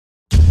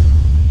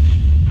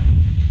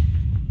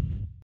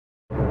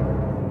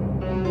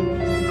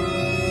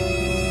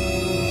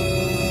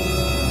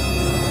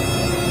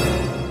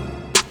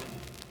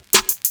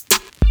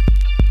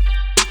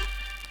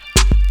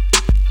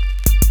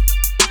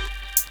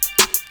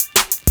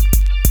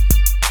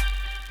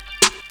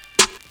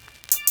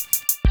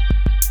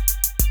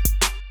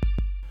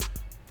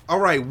All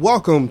right,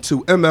 welcome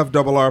to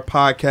MFRR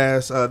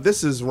Podcast.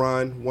 This is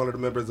Ron, one of the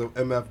members of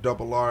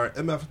MFRR.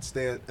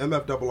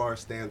 MFRR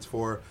stands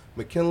for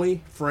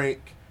McKinley,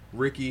 Frank,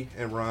 Ricky,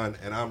 and Ron,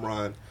 and I'm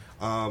Ron.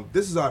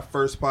 This is our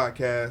first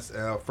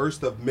podcast,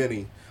 first of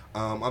many.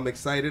 I'm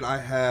excited. I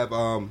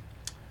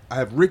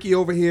have Ricky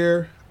over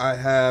here. I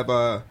have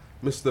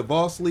Mr.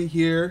 Vosley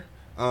here.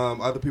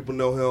 Other people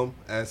know him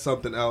as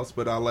something else,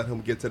 but I'll let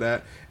him get to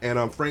that.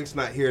 And Frank's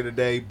not here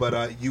today,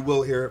 but you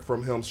will hear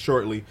from him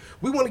shortly.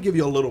 We want to give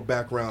you a little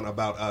background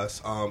about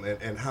us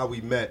and how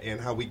we met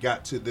and how we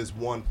got to this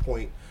one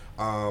point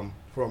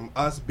from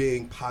us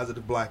being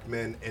positive black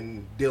men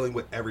and dealing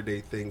with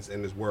everyday things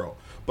in this world.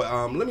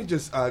 But let me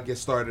just get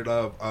started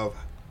of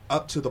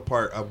up to the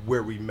part of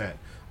where we met.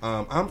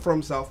 I'm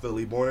from South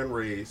Philly, born and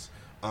raised.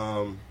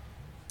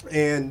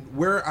 And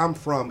where I'm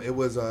from, it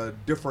was a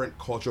different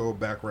cultural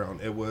background.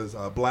 It was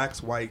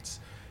blacks, whites,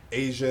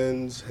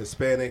 Asians,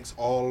 Hispanics,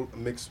 all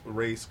mixed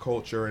race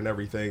culture and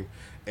everything.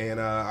 And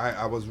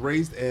I was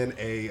raised in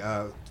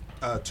a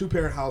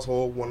two-parent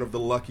household, one of the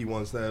lucky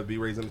ones that would be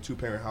raised in a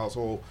two-parent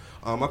household.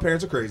 My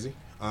parents are crazy.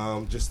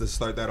 Just to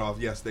start that off,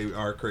 yes, they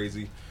are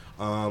crazy.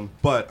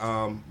 But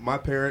my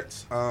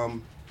parents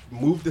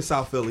moved to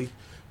South Philly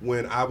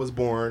when I was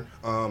born.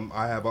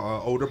 I have an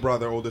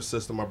older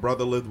sister. My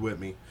brother lived with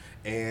me.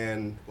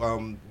 And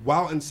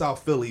while in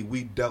South Philly,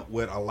 we dealt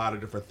with a lot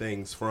of different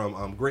things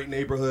from great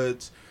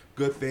neighborhoods,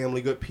 good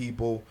family, good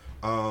people,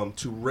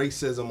 to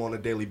racism on a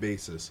daily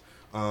basis.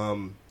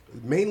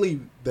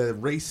 Mainly the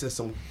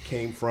racism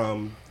came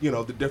from,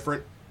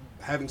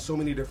 having so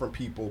many different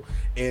people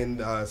in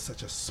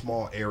such a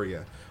small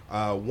area.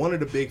 One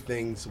of the big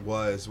things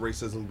was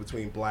racism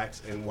between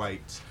blacks and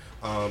whites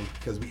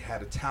because we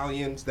had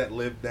Italians that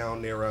lived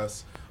down near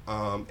us.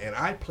 And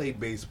I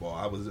played baseball.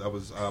 I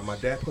was my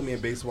dad put me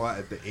in baseball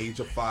at the age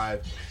of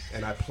 5,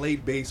 and I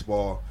played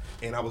baseball,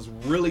 and I was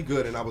really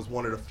good, and I was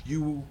one of the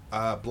few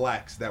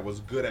blacks that was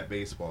good at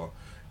baseball.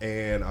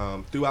 And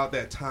throughout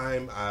that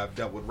time, I've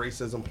dealt with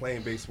racism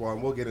playing baseball,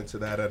 and we'll get into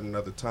that at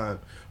another time.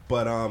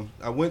 But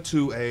I went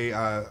to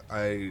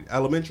a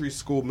elementary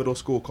school, middle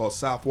school called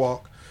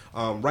Southwalk,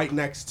 right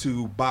next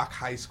to Bach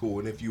High School.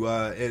 And if you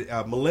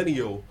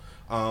millennial.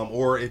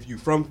 Or if you're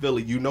from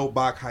Philly, you know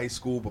Bach High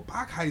School. But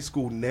Bach High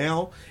School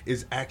now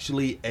is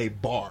actually a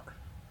bar.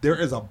 There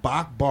is a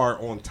Bach bar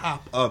on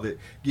top of it,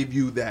 give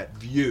you that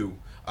view.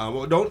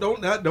 Well,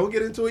 don't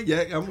get into it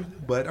yet.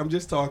 But I'm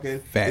just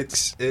talking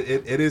facts.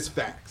 It is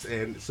facts,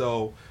 and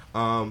so.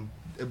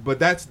 But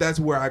that's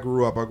where I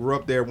grew up. I grew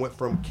up there. Went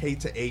from K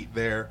to 8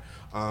 there.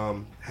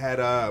 Had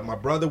my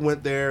brother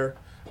went there,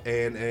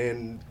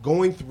 and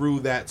going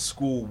through that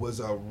school was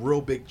a real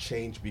big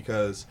change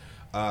because.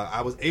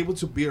 I was able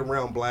to be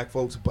around black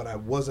folks, but I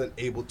wasn't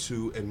able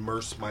to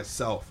immerse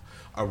myself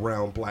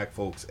around black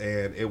folks,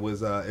 and it was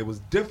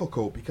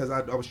difficult because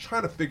I was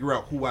trying to figure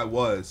out who I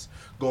was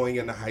going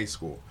into high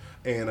school.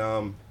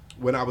 And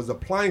when I was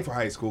applying for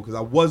high school, because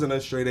I wasn't a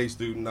straight A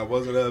student, I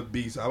wasn't a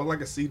B, I was like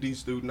a CD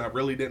student. I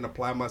really didn't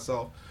apply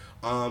myself,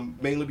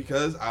 mainly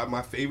because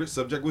my favorite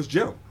subject was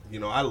gym.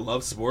 I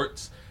love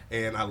sports,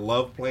 and I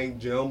love playing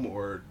gym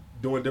or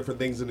doing different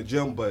things in the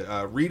gym,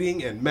 but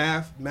reading and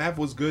math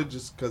was good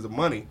just because of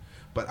money.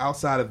 But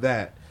outside of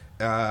that,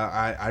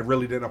 I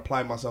really didn't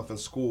apply myself in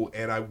school,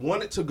 and I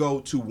wanted to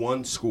go to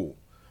one school,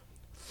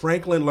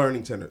 Franklin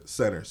Learning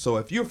Center. So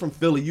if you're from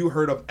Philly, you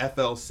heard of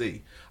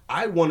FLC.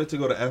 I wanted to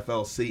go to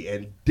FLC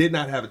and did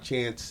not have a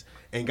chance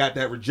and got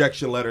that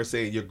rejection letter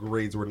saying your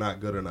grades were not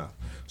good enough.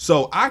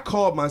 So I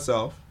called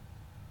myself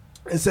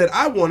and said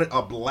I wanted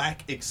a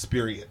black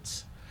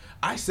experience.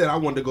 I said I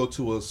wanted to go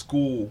to a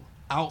school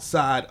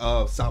outside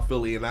of South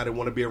Philly, and I didn't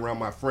want to be around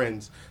my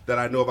friends that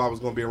I know if I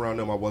was going to be around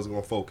them, I wasn't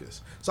going to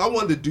focus. So I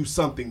wanted to do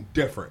something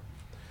different.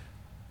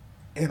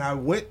 And I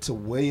went to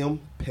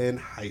William Penn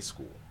High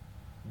School.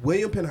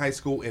 William Penn High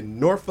School in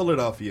North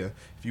Philadelphia,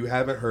 if you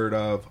haven't heard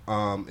of,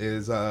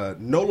 is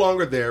no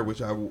longer there,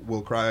 which I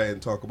will cry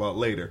and talk about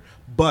later.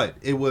 But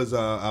it was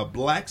a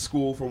black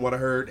school, from what I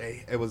heard.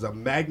 It was a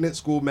magnet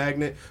school.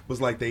 Magnet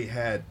was like they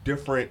had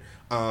different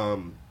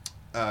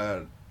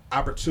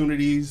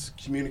opportunities,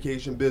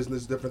 communication,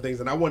 business, different things,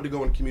 and I wanted to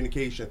go in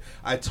communication.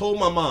 I told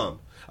my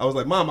mom, I was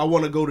like, Mom, I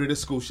want to go to this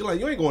school. She's like,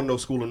 you ain't going to no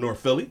school in North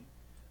Philly.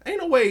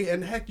 Ain't no way,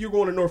 and heck, you're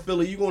going to North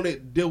Philly, you're going to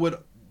deal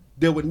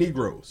with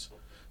Negroes.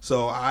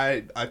 So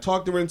I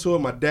talked her into it.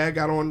 My dad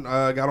got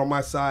on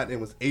my side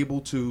and was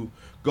able to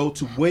go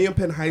to William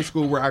Penn High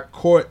School, where I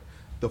caught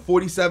the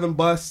 47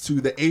 bus to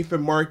the 8th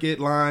and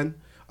Market line,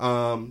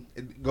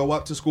 go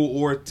up to school,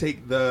 or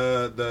take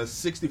the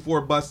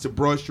 64 bus to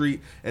Broad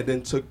Street, and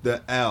then took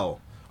the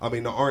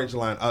Orange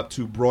line up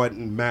to Broad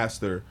and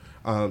Master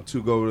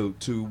to go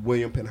to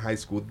William Penn High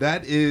School.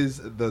 That is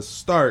the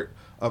start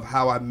of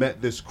how I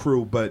met this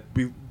crew. But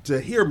to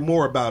hear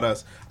more about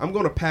us, I'm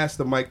going to pass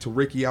the mic to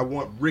Ricky. I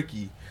want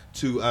Ricky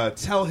to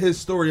tell his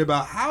story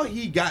about how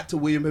he got to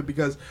William Penn,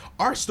 because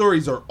our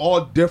stories are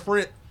all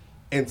different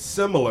and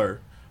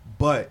similar,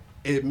 but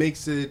it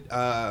makes it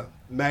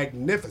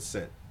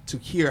magnificent to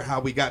hear how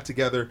we got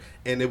together,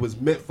 and it was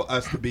meant for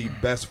us to be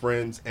best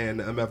friends,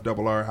 and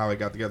MFRR, how it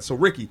got together. So,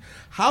 Ricky,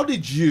 how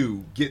did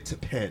you get to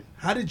Penn?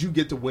 How did you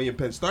get to William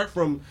Penn? Start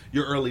from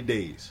your early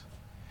days.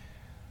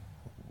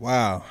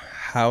 Wow,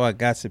 how I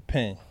got to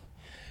Penn.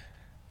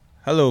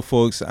 Hello,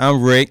 folks.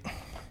 I'm Rick.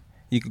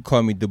 You can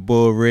call me the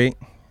Bull Rick.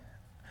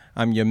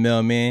 I'm your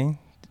mailman,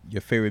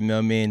 your favorite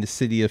mailman in the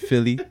city of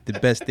Philly, the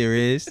best there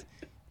is.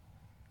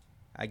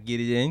 I get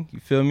it in. You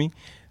feel me?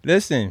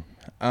 Listen,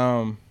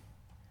 I'm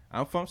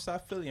from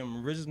South Philly.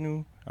 I'm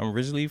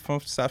originally from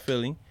South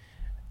Philly.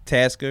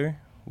 Tasker,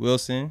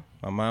 Wilson.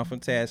 My mom from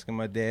Tasker.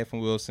 My dad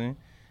from Wilson.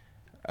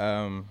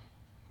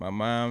 My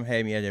mom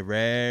had me at a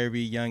very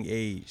young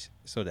age,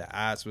 so the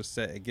odds were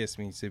set against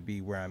me to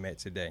be where I'm at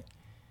today.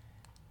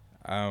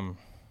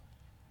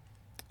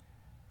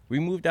 We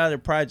moved out of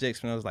the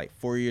projects when I was like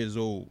 4 years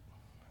old,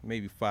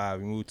 maybe 5.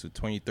 We moved to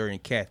 23rd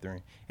and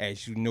Catherine.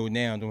 As you know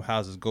now, them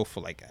houses go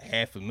for like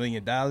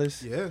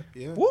 $500,000.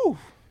 Yeah. Woo!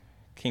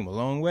 Came a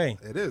long way.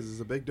 It is.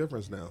 It's a big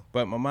difference now.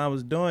 But my mom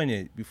was doing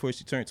it before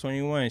she turned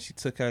 21. She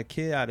took her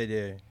kid out of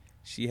there.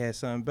 She had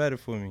something better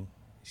for me.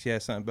 She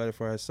had something better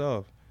for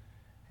herself.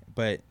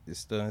 But it's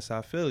still in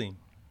South Philly.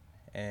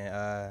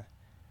 And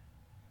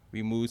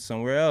we moved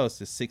somewhere else,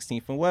 to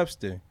 16th and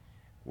Webster,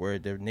 where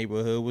the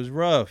neighborhood was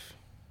rough,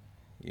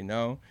 you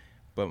know.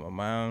 But my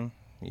mom,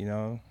 you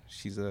know,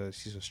 she's a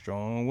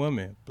strong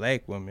woman,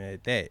 black woman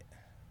at that.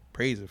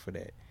 Praise her for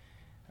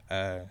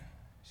that.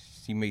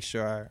 She made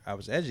sure I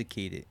was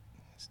educated,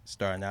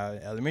 starting out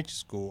at elementary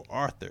school,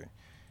 Arthur,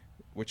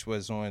 which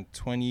was on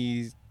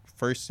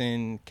 21st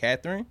and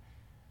Catherine.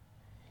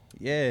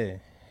 Yeah,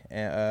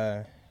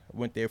 and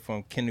went there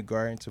from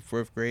kindergarten to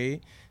 4th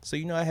grade. So,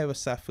 you know, I have a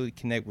South Philly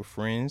connect with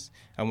friends.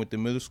 I went to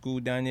middle school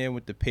down there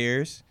with the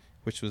Pears,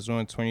 which was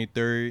on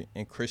 23rd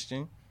and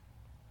Christian.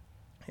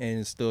 And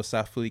it's still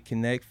South Philly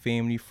connect,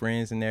 family,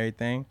 friends, and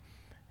everything.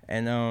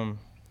 And,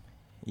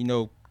 you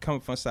know, coming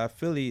from South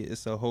Philly,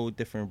 it's a whole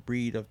different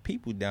breed of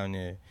people down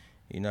there.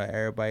 You know,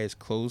 everybody is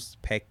close,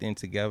 packed in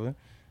together,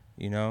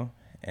 you know.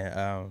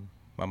 And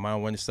my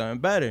mom wanted something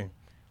better.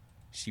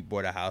 She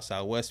bought a house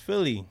out West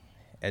Philly.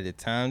 At the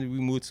time we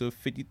moved to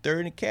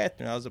 53rd and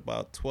Catherine, I was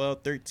about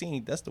 12,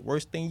 13. That's the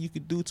worst thing you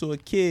could do to a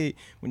kid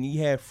when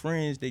you have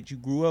friends that you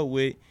grew up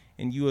with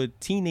and you're a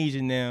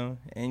teenager now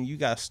and you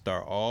got to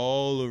start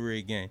all over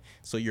again.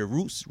 So your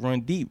roots run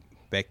deep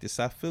back to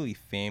South Philly,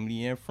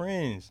 family and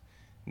friends.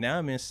 Now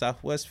I'm in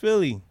Southwest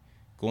Philly,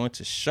 going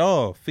to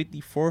Shaw,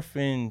 54th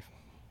and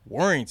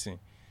Warrington.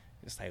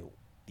 It's like,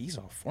 these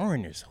are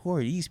foreigners. Who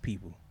are these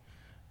people?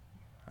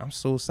 I'm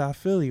so South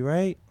Philly,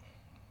 right?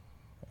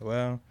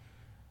 Well,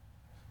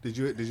 Did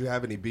you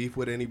have any beef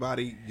with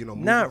anybody? You know,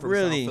 moving not from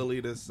really. South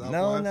Philly to Southwest?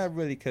 No, not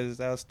really,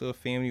 because I was still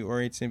family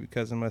oriented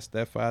because of my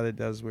stepfather.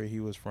 That's where he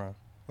was from.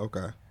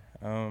 Okay.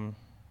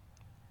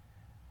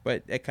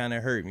 But that kind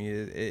of hurt me.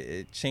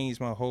 It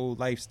changed my whole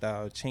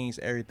lifestyle. It changed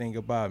everything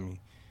about me.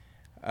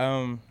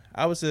 I'm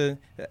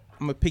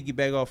a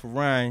piggyback off of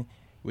Ryan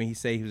when he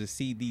said he was a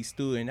CD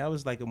student. I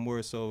was like a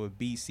more so a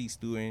BC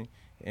student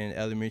in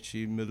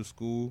elementary, middle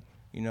school.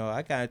 You know,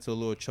 I got into a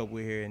little trouble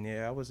here and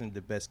there. I wasn't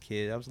the best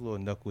kid. I was a little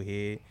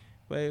knucklehead.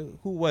 But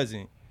who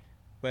wasn't?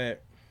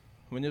 But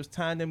when it was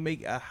time to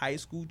make a high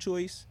school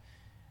choice,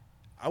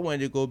 I wanted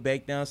to go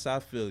back down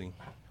South Philly.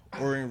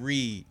 Orrin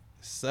Reed,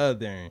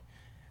 Southern.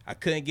 I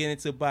couldn't get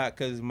into Bach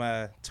because of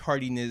my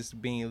tardiness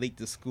being late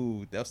to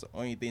school. That's the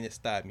only thing that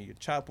stopped me.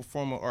 Child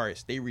performing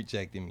arts, they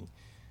rejected me.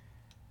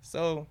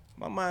 So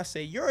my mom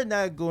said, you're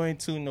not going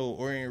to no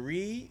Orrin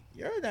Reed.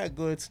 You're not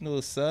going to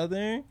no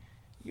Southern.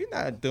 You're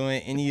not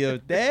doing any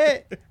of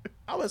that.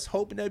 I was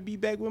hoping to be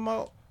back with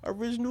my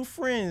original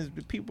friends,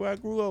 the people I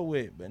grew up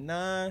with. But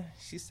nah,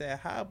 she said,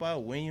 how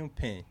about William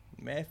Penn?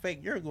 Matter of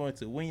fact, you're going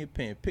to William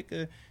Penn. Pick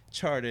a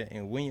charter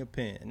in William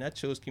Penn. And I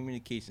chose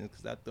communications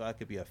because I thought I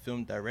could be a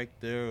film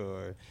director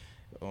or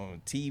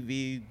on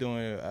TV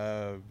doing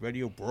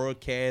radio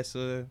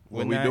broadcaster.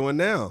 What we doing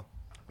now?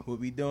 What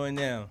we doing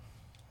now?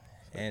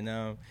 And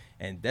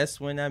that's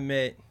when I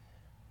met.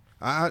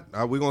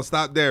 We're going to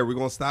stop there. We're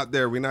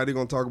not even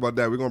going to talk about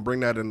that. We're going to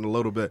bring that in a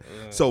little bit.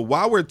 So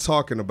while we're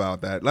talking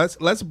about that,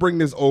 let's bring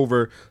this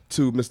over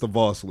to Mr.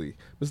 Vosley.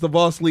 Mr.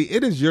 Vosley,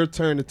 it is your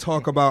turn to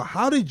talk about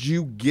how did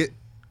you get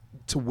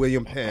to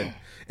William Penn?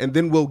 And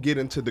then we'll get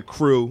into the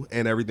crew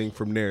and everything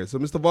from there. So,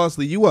 Mr.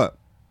 Vosley, you up?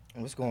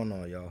 What's going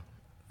on, y'all?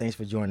 Thanks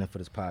for joining for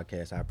this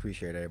podcast. I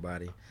appreciate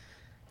everybody.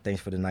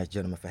 Thanks for the nice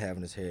gentleman for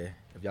having us here.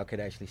 If y'all could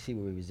actually see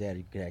where we was at,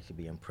 you could actually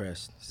be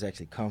impressed. It's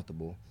actually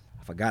comfortable.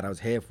 I forgot I was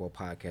here for a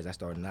podcast. I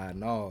started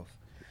nodding off.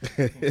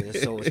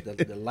 So it's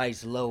the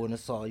lights low and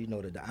it's all, you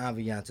know, the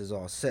ambiance is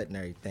all set and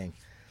everything.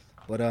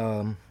 But,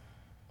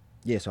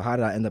 yeah, so how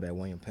did I end up at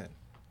William Penn?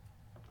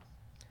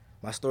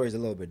 My story is a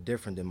little bit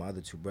different than my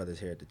other two brothers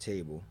here at the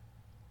table.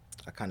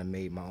 I kind of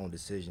made my own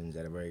decisions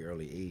at a very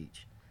early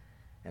age.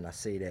 And I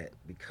say that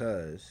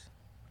because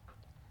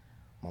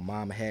my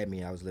mom had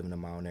me, I was living in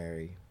Mount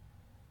Airy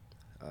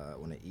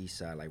on the east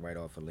side, like right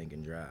off of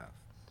Lincoln Drive.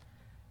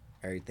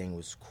 Everything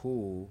was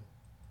cool.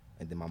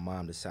 And then my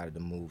mom decided to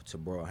move to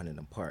Broad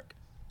Huntington Park,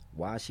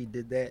 Why she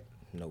did that,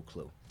 no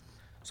clue.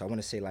 So I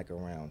want to say like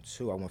around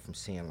 2, I went from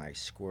seeing like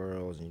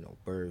squirrels and,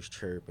 birds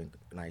chirping,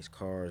 nice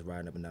cars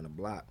riding up and down the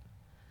block,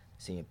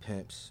 seeing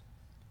pimps,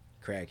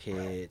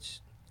 crackheads,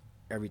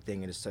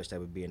 everything and such that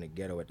would be in the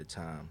ghetto at the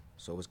time.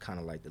 So it was kind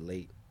of like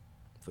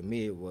for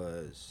me it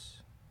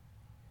was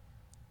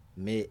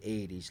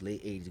mid-80s,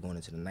 late 80s going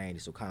into the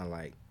 90s. So kind of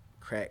like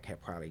crack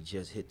had probably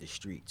just hit the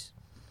streets.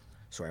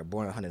 So at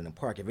Boyle Huntington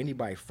Park, if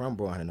anybody from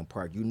Boyle Huntington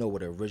Park, you know where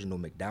the original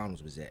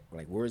McDonald's was at.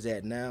 Like where it's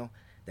at now,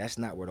 that's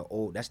not where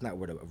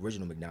the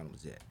original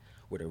McDonald's was at.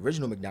 Where the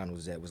original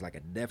McDonald's was at was like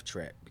a death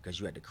trap because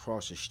you had to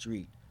cross the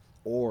street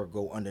or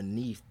go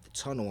underneath the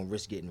tunnel and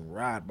risk getting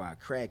robbed by a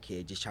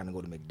crackhead just trying to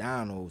go to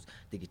McDonald's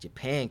to get your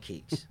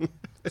pancakes.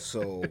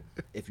 So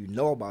if you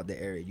know about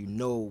the area, you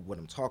know what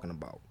I'm talking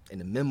about. And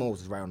the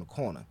Memos is right on the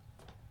corner.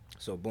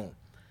 So boom.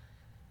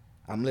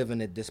 I'm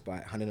living at this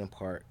spot, Huntington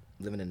Park,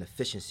 living in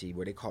efficiency,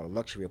 where they call it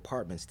luxury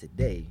apartments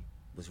today,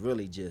 was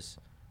really just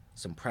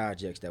some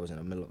projects that was in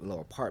a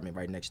little apartment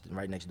right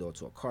next door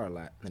to a car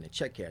lot and a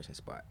check cashing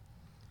spot.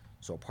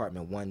 So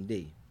apartment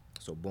 1D.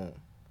 So boom.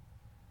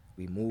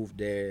 We moved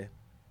there,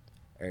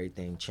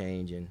 everything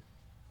changing.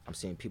 I'm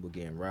seeing people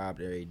getting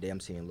robbed every day. I'm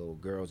seeing little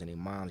girls and their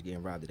moms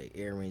getting robbed of their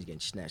earrings, getting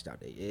snatched out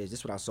their ears. This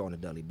is what I saw on a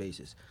daily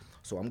basis.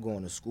 So I'm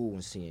going to school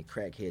and seeing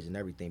crackheads and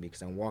everything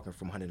because I'm walking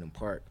from Huntington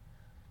Park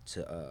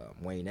to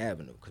Wayne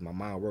Avenue because my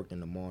mom worked in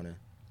the morning.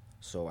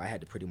 So I had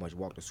to pretty much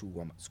walk to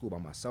school by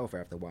myself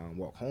after a while and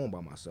walk home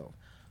by myself.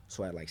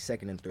 So at like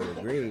 2nd and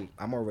 3rd grade,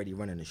 I'm already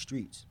running the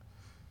streets.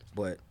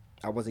 But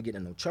I wasn't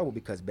getting in no trouble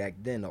because back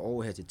then the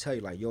old heads would tell you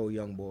like, yo,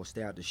 young boy,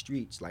 stay out the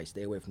streets, like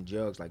stay away from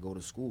drugs, like go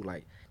to school.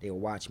 Like they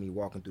would watch me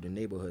walking through the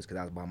neighborhoods because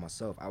I was by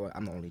myself.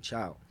 I'm the only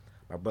child.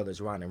 My brothers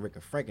Ron and Rick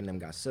and Frank and them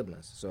got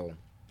siblings. So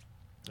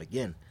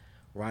again,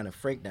 Ron and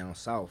Frank down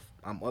south,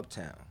 I'm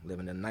uptown,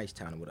 living in a nice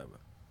town or whatever.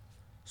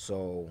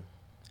 So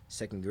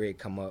 2nd grade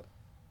come up,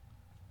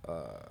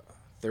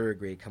 3rd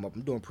grade come up.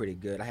 I'm doing pretty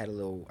good. I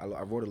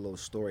wrote a little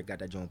story, got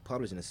that joint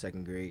published in the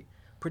 2nd grade.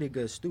 Pretty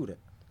good student.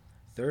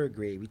 3rd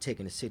grade, we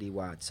taking a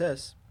citywide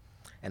test,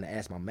 and I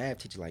asked my math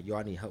teacher, like, yo,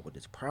 I need help with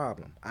this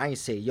problem. I ain't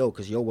say yo,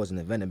 because yo wasn't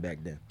invented back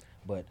then.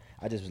 But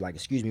I just was like,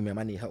 excuse me, ma'am,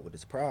 I need help with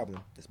this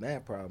problem, this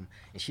math problem.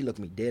 And she looked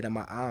me dead in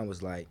my eye and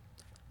was like,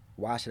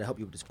 why should I help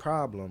you with this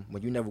problem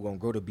when you're never going to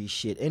grow to be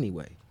shit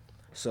anyway?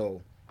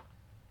 So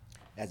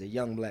as a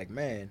young black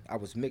man,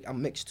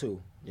 I'm mixed too. You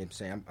know what I'm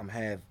saying? I'm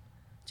half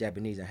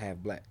Japanese and half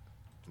black.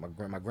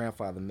 My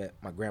grandfather met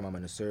my grandmama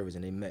in the service,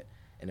 and they met,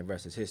 and the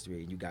rest is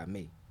history, and you got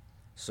me.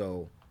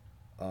 So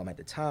at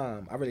the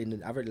time, I really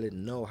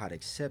didn't know how to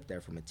accept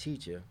that from a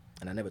teacher,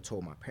 and I never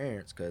told my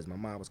parents because my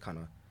mom was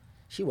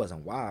she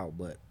wasn't wild,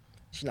 but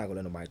she's not gonna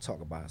let nobody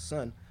talk about her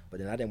son. But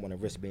then I didn't want to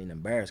risk being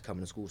embarrassed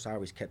coming to school, so I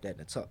always kept that in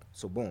the tuck.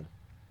 So boom,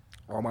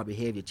 all my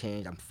behavior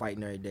changed. I'm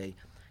fighting every day,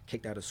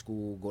 kicked out of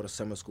school, go to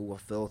summer school. I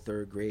failed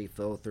 3rd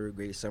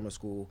grade, summer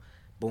school.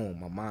 Boom,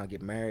 my mom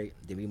get married.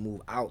 Then we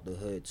move out the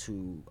hood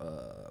to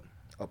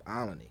up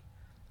Alany,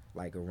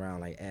 like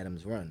around like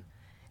Adams Run.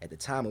 At the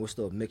time, it was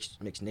still a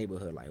mixed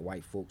neighborhood, like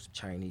white folks,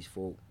 Chinese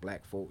folk,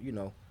 black folk,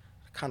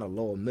 kind of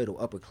lower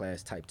middle, upper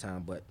class type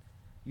time, but,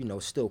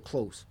 still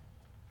close.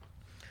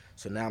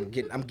 So now I'm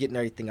getting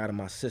everything out of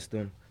my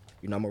system.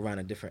 I'm around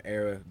a different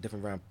era,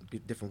 different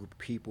group of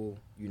people,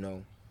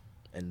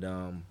 and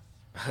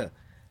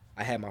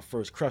I had my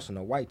first crush on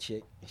a white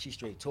chick, and she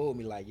straight told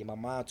me, like, yeah, my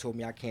mom told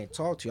me I can't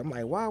talk to you. I'm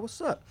like, why,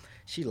 what's up?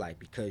 She like,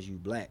 because you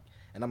black.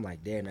 And I'm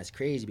like, damn, that's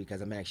crazy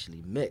because I'm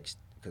actually mixed.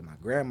 Because my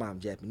grandma, I'm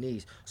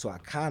Japanese, so I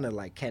kind of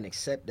like can't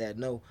accept that,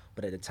 no.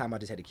 But at the time, I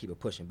just had to keep it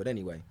pushing. But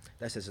anyway,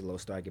 that's just a little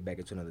story. I get back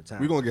into another time.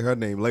 We're going to get her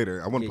name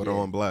later. I want to put her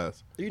on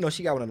blast.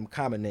 She got one of them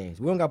common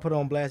names. We don't got to put her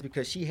on blast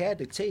because she had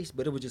the taste,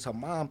 but it was just her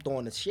mom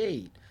throwing the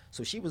shade.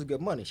 So she was good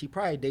money. She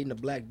probably dating a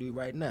black dude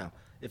right now.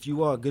 If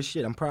you are, good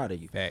shit, I'm proud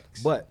of you.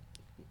 Facts. But,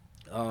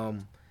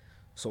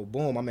 so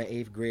boom, I'm in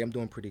 8th grade. I'm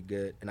doing pretty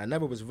good. And I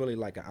never was really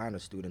like an honor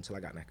student until I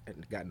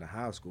got into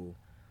high school.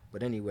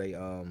 But anyway,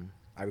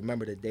 I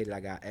remember the day that I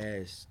got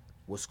asked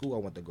what school I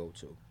want to go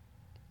to.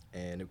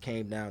 And it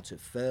came down to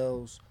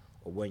Fells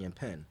or William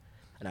Penn.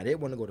 And I didn't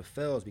want to go to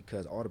Fells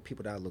because all the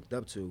people that I looked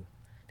up to,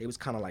 they was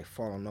kind of like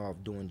falling off,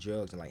 doing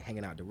drugs and like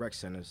hanging out at the rec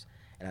centers.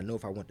 And I know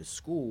if I went to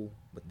school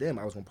with them,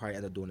 I was going to probably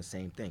end up doing the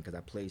same thing because I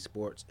played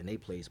sports and they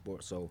played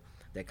sports. So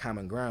that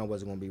common ground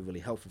wasn't going to be really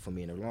helpful for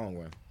me in the long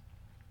run.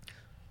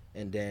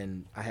 And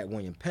then I had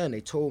William Penn.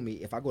 They told me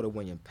if I go to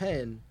William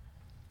Penn,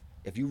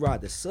 if you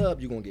ride the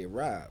sub, you're going to get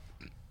robbed.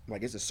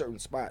 Like, it's a certain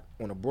spot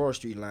on the Broad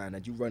Street line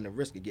that you run the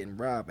risk of getting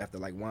robbed after,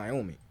 like,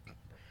 Wyoming.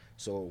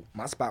 So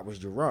my spot was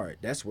Girard.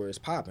 That's where it's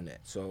popping at.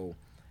 So,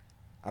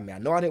 I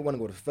know I didn't want to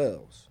go to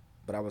Fells,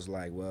 but I was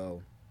like,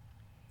 well,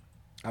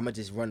 I'm going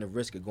to just run the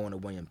risk of going to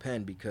William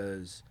Penn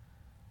because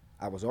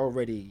I was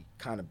already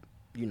kind of,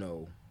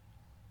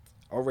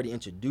 already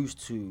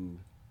introduced to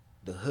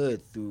the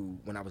hood through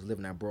when I was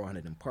living at Broad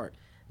Huntington Park.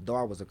 Though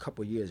I was a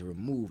couple years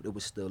removed, it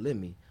was still in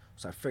me.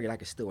 So I figured I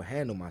could still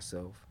handle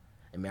myself.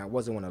 I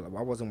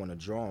wasn't a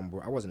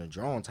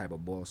drawing type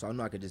of boy, so I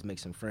know I could just make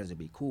some friends and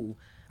be cool.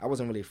 I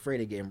wasn't really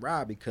afraid of getting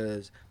robbed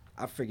because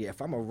I figure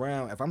if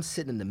I'm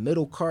sitting in the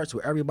middle carts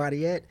where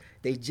everybody at,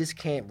 they just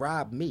can't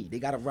rob me. They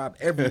gotta rob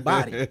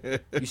everybody.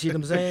 You see what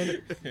I'm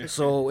saying?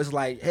 So it's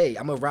like, hey,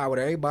 I'm gonna ride with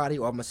everybody,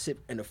 or I'm gonna sit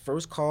in the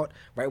first cart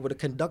right where the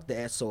conductor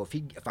at. So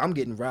if I'm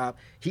getting robbed,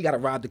 he gotta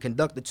rob the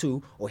conductor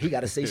too, or he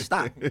gotta say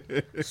stop.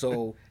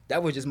 So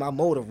that was just my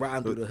mode of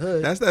riding through the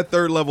hood. That's that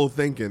third level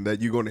thinking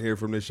that you're going to hear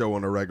from this show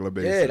on a regular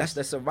basis. Yeah, that's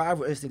the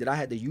survival instinct that I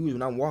had to use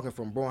when I'm walking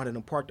from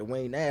Broadhaven Park to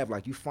Wayne Ave.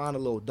 Like, you find a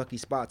little ducky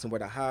spot somewhere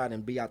to hide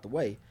and be out the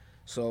way.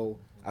 So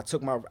I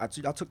took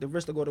the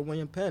risk to go to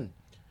William Penn,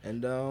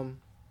 and the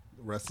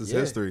rest is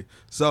history.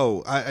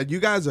 So you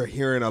guys are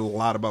hearing a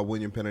lot about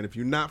William Penn, and if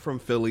you're not from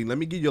Philly, let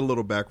me give you a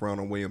little background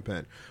on William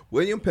Penn.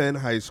 William Penn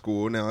High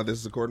School, now this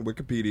is according to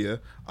Wikipedia,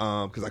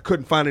 because I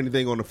couldn't find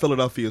anything on the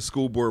Philadelphia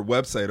School Board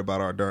website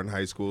about our darn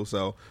high school.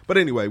 But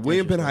anyway,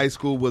 William Penn High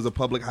School was a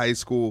public high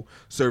school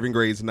serving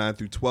grades 9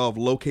 through 12,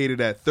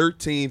 located at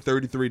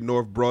 1333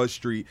 North Broad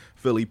Street,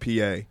 Philly,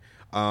 PA.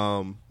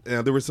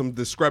 Now there was some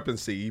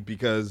discrepancy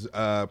because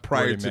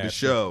prior to the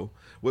show,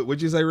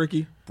 what'd you say,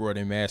 Ricky? Broad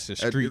and Master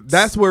Streets.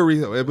 That's where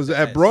it was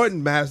at Broad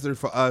and Master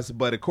for us,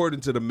 but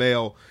according to the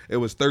Mail, it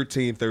was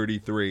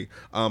 1333.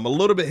 A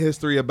little bit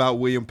history about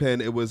William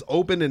Penn. It was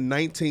opened in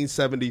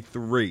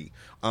 1973,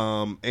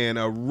 and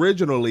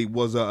originally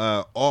was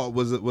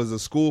a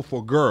school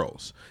for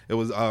girls. It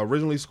was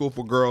originally school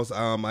for girls.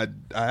 I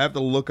have to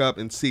look up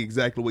and see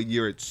exactly what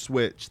year it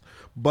switched,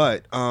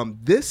 but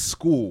this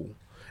school.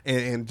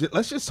 And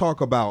let's just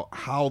talk about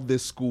how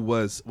this school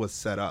was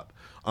set up.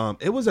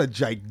 It was a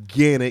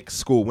gigantic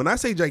school. When I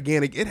say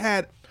gigantic, it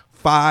had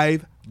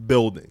 5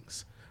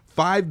 buildings.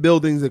 5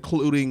 buildings,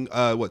 including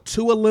one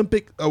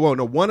Olympic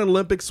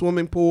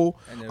swimming pool,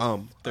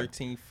 and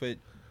 13-foot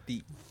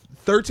deep,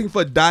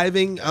 13-foot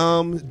diving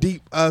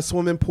deep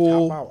swimming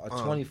pool. How about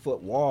a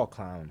 20-foot wall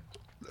climb?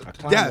 A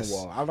climbing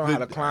wall. I learned how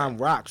to climb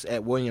rocks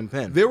at William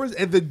Penn. There was,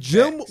 and the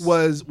gym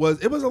was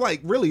like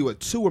really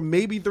 2 or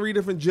maybe 3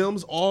 different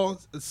gyms all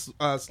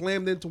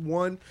slammed into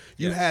one.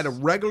 You had a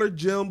regular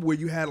gym where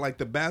you had like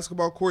the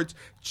basketball courts,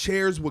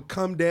 chairs would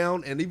come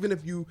down, and even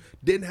if you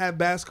didn't have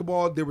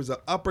basketball, there was an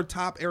upper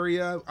top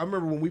area. I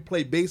remember when we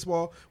played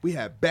baseball, we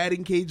had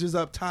batting cages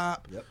up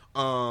top. Yep.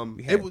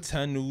 We had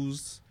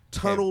tunnels,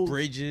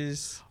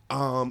 bridges.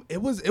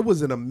 It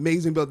was an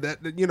amazing build.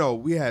 That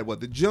we had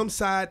the gym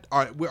side.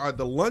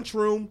 The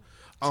lunchroom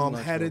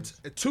had its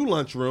 2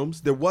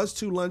 lunchrooms. There was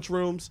 2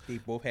 lunchrooms. They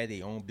both had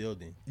their own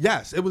building.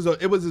 Yes, it was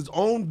its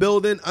own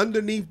building.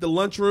 Underneath the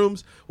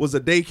lunchrooms was a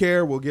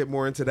daycare. We'll get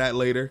more into that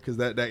later because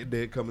that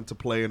did come into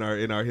play in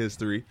our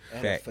history.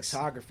 And a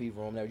photography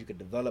room that you could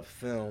develop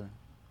film.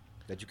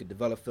 In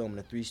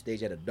a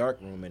 3-stage. Had a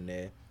dark room in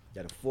there.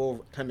 You had a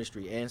full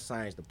chemistry and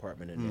science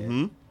department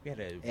in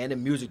there. And a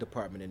music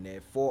department in there.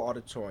 Full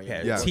auditorium.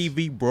 Had a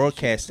TV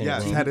broadcasting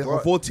room. Had a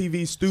full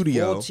TV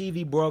studio. Full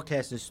TV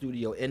broadcasting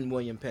studio in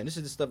William Penn. This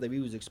is the stuff that we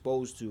was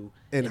exposed to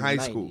in high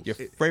the school. 90s. Your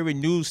favorite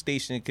news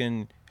station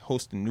can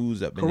host the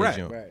news up in Correct.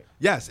 the gym. Right.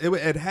 Yes,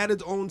 it had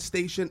its own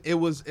station. It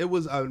was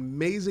an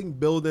amazing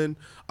building.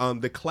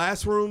 The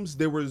classrooms,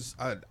 there was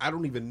I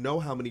don't even know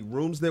how many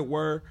rooms there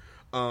were.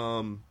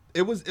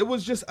 It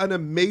was just an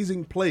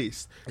amazing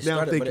place. It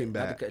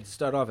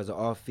started off as an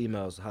all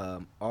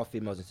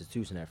females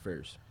institution at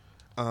first.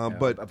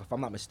 But if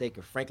I'm not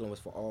mistaken, Franklin was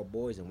for all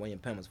boys and William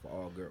Penn was for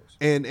all girls.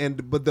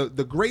 But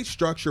the great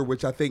structure,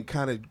 which I think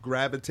kind of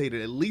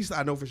gravitated, at least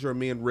I know for sure,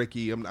 me and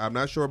Ricky, I'm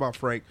not sure about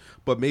Frank,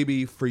 but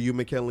maybe for you,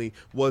 McKinley,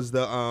 was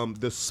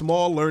the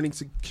small learning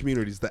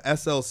communities, the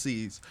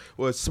SLCs,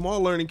 where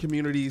small learning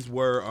communities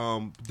were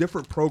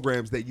different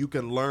programs that you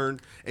can learn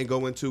and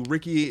go into.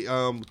 Ricky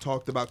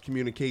talked about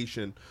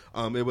communication.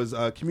 It was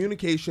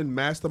communication,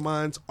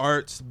 masterminds,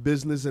 arts,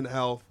 business, and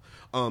health.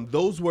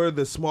 Those were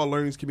the small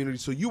learning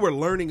communities. So you were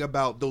learning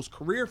about those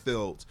career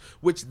fields,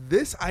 which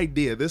this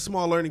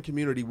small learning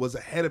community was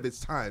ahead of its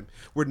time,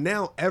 where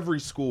now every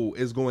school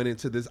is going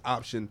into this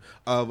option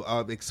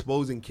of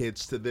exposing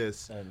kids to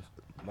this. And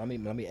let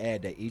me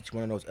add that each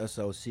one of those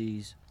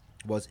SLCs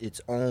was its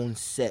own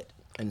set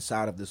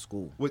inside of the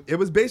school. It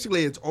was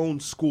basically its own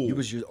school.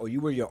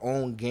 You were your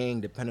own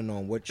gang, depending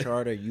on what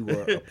charter you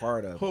were a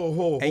part of.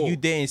 And you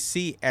didn't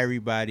see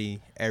everybody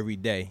every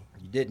day.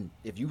 You didn't.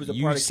 If you was a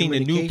you part of seen a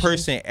new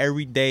person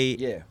every day.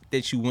 Yeah.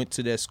 That you went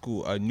to that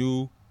school. A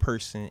new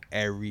person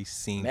every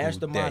single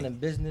Mastermind day. in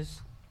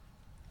business.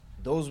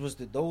 Those was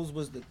the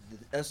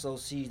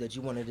SOCs that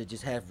you wanted to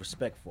just have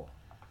respect for.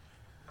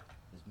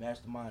 It's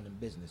mastermind in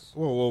business.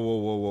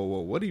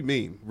 Whoa! What do you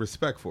mean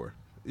respect for?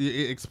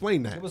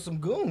 Explain that. There was some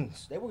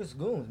goons. They were some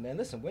goons, man.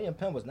 Listen, William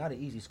Penn was not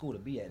an easy school to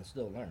be at and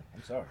still learn.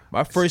 I'm sorry.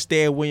 My first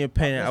day at William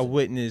Penn, I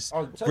witnessed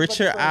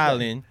Richard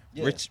Allen.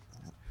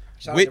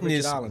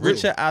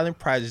 Richard Allen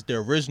Project, the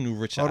original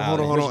Richard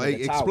Allen. Hold on.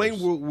 Explain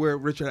where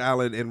Richard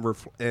Allen in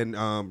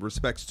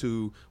respects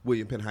to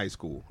William Penn High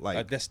School.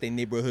 Like that's their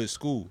neighborhood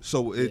school.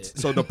 So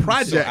so the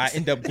project. So I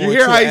end up going. You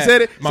hear how he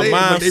said it? My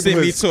mom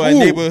sent me to a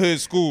neighborhood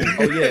school.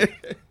 Oh yeah.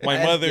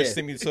 My mother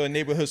sent me to a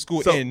neighborhood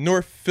school in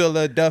North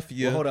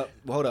Philadelphia. Well,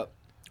 hold up.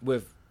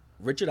 With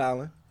Richard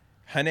Allen,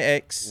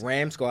 100X,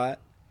 Ram Squad,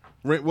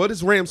 What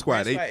is Ram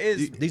Squad? Ram Squad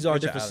is- These are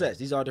Richard different Allen. sets.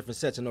 These are different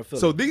sets in North Philly.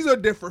 So these are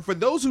different. For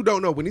those who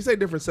don't know, when you say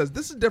different sets,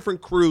 this is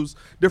different crews,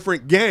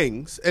 different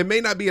gangs. It may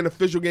not be an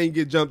official gang you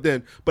get jumped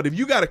in, but if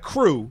you got a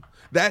crew,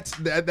 that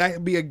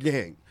could be a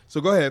gang. So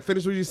go ahead,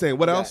 finish what you're saying.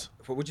 What else?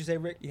 For what you say,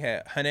 Rick? You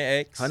had Hunter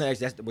X. Hunter X.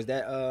 That was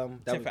 10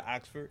 for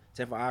Oxford.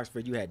 10 for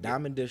Oxford. You had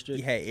Diamond District.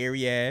 You had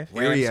Erie Ave.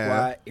 Ram Erie Squad.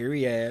 Ave.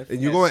 Erie Ave.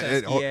 And you're Yeah, going Susky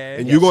and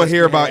Ave. you're going to Yeah,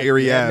 hear Susky about Ave.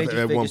 Erie Yeah, Ave Major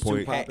at one Figures too,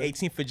 point. Pop. Had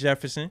 18th for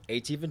Jefferson.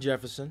 18th and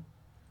Jefferson.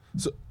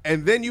 So,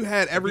 and then you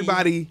had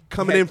everybody You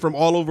coming had- in from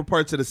all over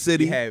parts of the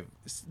city. You had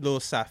little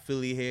South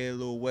Philly here,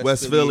 little West,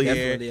 West Philly. here.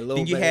 Definitely a little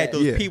Then you bit had of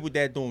those that. Yeah. people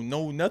that don't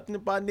know nothing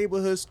about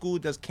neighborhood school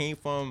that came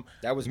from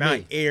That was Mount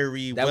me.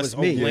 Airy, That West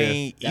was me. Oak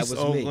Lane, Yeah. That East was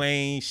Oak me.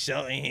 Lane,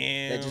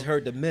 Shellingham. That just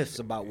heard the myths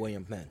about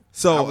William Penn.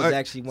 So, I was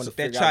actually want to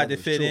that figure tried out to what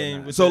was fit true or in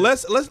not. with So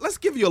the- let's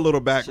give you a little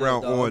Shit,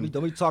 background dog. on.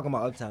 Don't be talking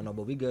about Uptown no,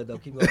 but we good though.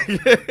 Keep going.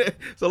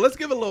 So let's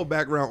give a little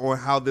background on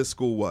how this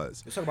school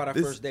was. Let's talk about our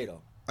This- first day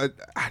though.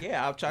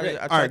 Yeah, I'll try Rick.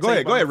 to. All right, go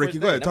ahead, Ricky.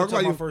 Go ahead. Let me Talk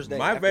about my you. first day.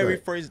 My After- very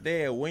Right. first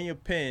day at William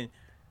Penn,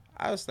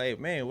 I was like,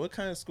 man, what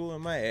kind of school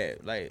am I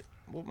at? Like,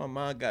 what my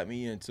mom got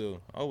me into?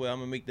 Oh well, I'm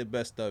gonna make the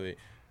best of it.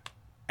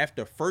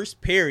 After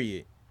first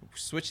period,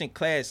 switching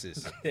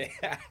classes,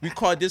 we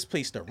called this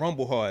place the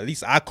Rumble Hall. At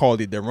least I called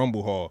it the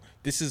Rumble Hall.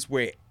 This is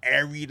where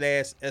every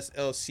last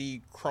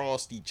SLC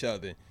crossed each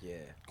other, Yeah.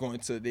 going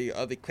to the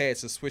other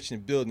classes, switching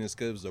buildings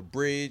because it was a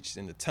bridge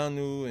and the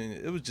tunnel, and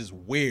it was just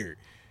weird.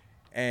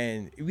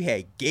 And we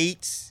had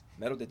gates,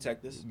 Metal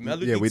detectors.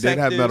 metal Yeah, we did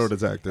have detectors, metal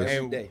detectors. Every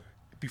and day.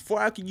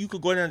 before you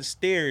could go down the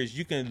stairs,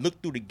 you can look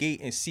through the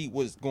gate and see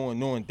what's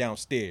going on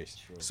downstairs.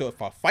 Sure. So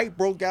if a fight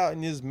broke out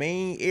in this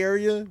main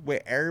area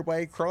where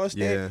everybody crossed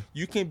Yeah. that,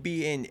 you can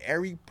be in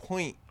every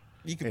point.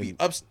 You could be And-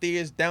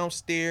 upstairs,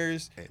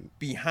 downstairs, And-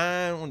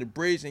 behind on the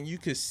bridge, and you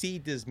could see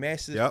this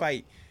massive Yep.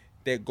 fight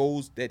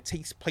that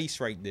takes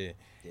place right there.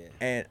 Yeah.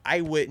 And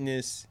I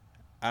witnessed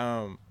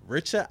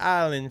Richard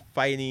Allen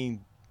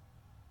fighting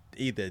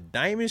either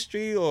Diamond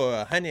Street or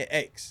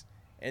 100X.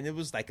 And it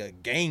was like a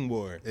gang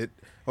war. It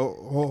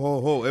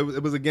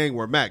was a gang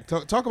war. Mac,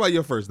 talk about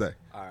your first day.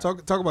 All right.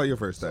 Talk about your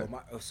first day.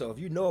 So if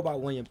you know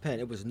about William Penn,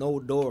 it was no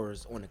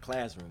doors on the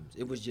classrooms.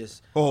 It was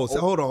just Hold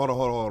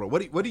on.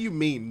 What do you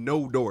mean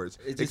no doors?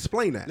 It's just-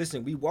 Explain that.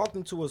 Listen, we walked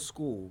into a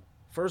school.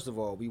 First of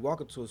all, we walk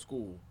into a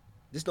school.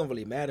 This don't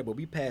really matter, but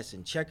we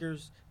passing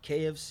Checkers,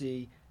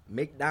 KFC,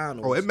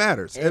 McDonald's. Oh, it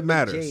matters. It and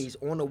matters. J's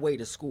on the way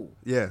to school.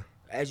 Yeah.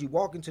 As you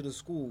walk into the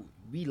school,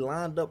 we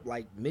lined up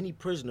like many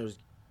prisoners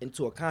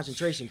into a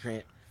concentration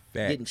camp,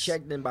 getting Facts.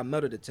 checked in by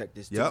metal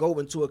detectors to Yep. go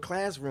into a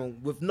classroom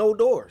with no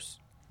doors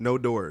No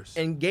doors.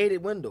 and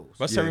gated windows.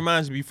 But Yeah. that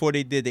reminds me, before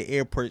they did the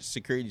airport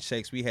security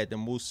checks, we had the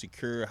most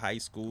secure high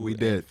school We in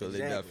did.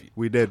 Philadelphia. Exactly.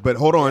 We did, but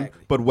hold on.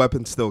 Exactly. But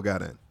weapons still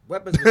got in.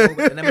 Weapons was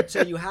over, and I'm gonna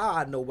tell you how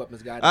I know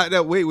weapons got in.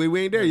 No, wait,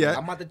 we ain't there yet.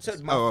 I'm about to tell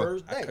you my Oh,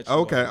 first I day. cut you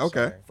Okay, off, I'm okay.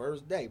 sorry.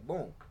 First day,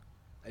 boom.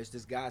 It's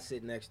this guy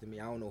sitting next to me.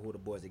 I don't know who the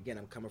boys. Again,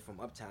 I'm coming from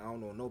uptown. I don't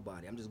know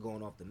nobody. I'm just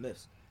going off the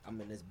myths. I'm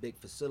in this big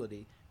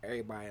facility.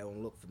 Everybody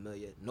don't look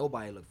familiar.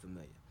 Nobody look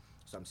familiar.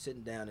 So I'm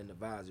sitting down in the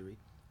advisory.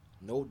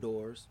 No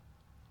doors.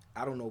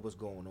 I don't know what's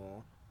going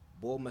on.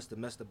 Boy must have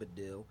messed up a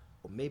deal.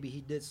 Or maybe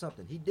he did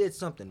something. He did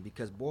something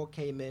because boy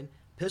came in,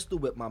 pistol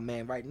whipped my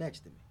man right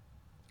next to me.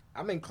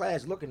 I'm in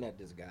class looking at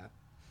this guy.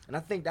 And I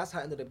think that's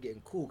how I ended up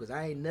getting cool because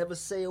I ain't never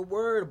say a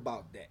word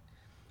about that.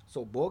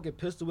 So boy get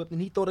pistol whipped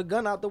and he throw the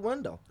gun out the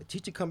window. The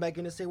teacher come back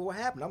in and say, well, what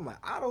happened? I'm like,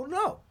 I don't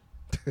know.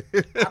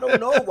 I don't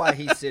know why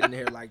he's sitting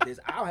here like this.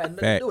 I had nothing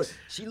to do with it.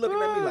 She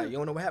looking at me like, you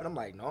don't know what happened? I'm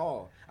like,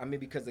 no. I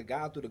mean, because the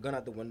guy threw the gun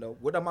out the window.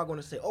 What am I going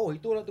to say? Oh, he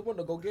threw it out the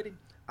window. Go get him.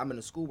 I'm in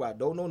a school where I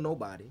don't know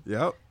nobody.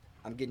 Yep.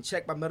 I'm getting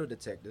checked by metal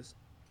detectors.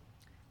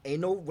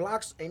 Ain't no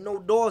locks, ain't no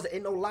doors,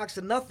 ain't no locks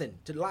or nothing.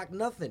 To lock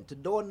nothing. To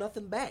door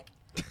nothing back.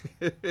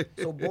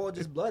 So boy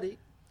just bloody.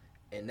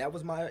 And that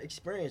was my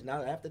experience.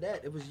 Now after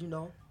that, it was,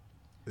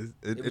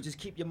 it would just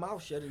keep your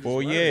mouth shut. And just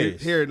 4 learn.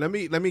 years. Here, let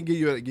me give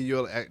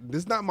you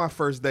this is not my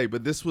first day,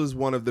 but this was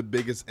one of the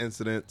biggest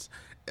incidents,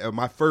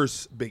 my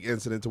first big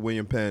incident to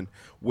William Penn,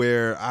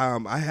 where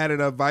I had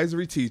an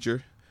advisory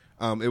teacher.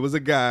 It was a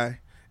guy,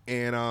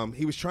 and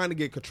he was trying to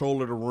get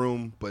control of the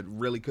room, but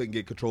really couldn't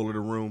get control of the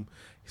room.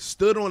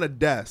 Stood on a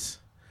desk,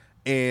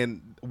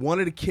 and one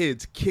of the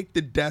kids kicked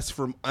the desk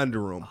from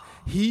under him.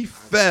 He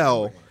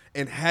fell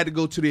and had to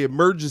go to the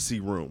emergency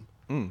room.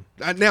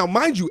 Now,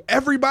 mind you,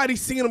 everybody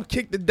seen him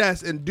kick the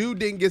desk, and dude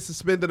didn't get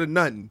suspended or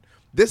nothing.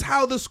 This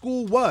how the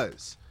school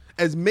was.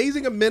 As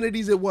amazing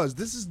amenities it was,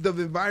 this is the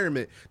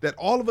environment that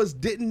all of us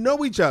didn't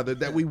know each other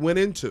that we went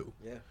into.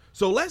 Yeah.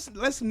 So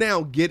let's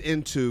now get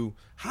into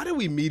how did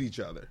we meet each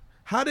other?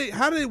 How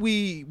did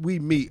we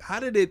meet? How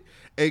did it?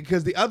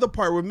 Because the other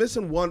part, we're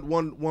missing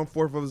one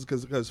fourth of us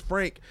because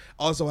Frank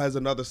also has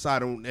another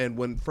side, and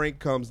when Frank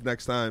comes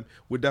next time,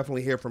 we'll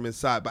definitely hear from his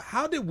side. But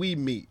how did we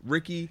meet,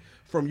 Ricky?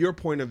 From your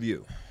point of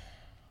view.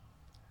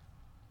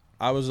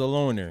 I was a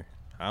loner.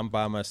 I'm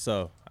by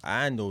myself.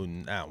 I know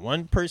not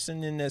one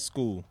person in that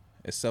school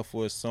except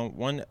for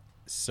one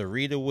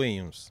Sarita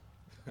Williams.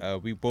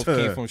 We both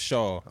came from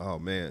Shaw. Oh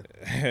man.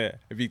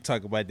 We can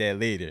talk about that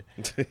later.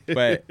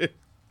 But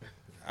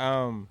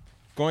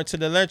going to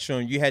the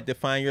lunchroom, you had to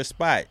find your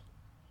spot.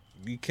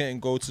 You couldn't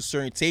go to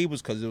certain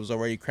tables because it was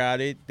already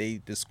crowded.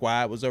 The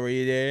squad was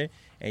already there,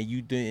 and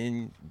you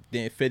didn't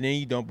fit in.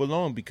 You don't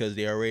belong because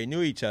they already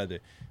knew each other.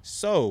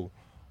 So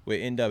what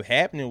ended up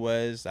happening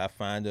was I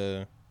found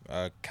a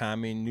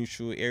common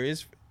neutral area.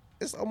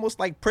 It's almost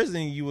like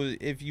prison.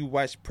 If you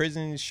watch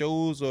prison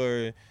shows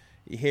or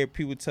you hear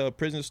people tell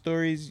prison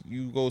stories,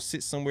 you go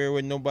sit somewhere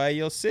where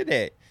nobody else sit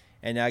at.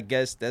 And I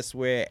guess that's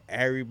where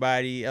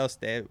everybody else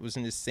that was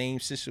in the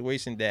same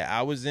situation that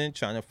I was in,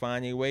 trying to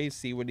find a way,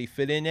 see where they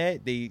fit in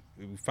at, they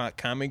found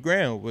common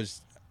ground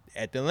was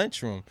at the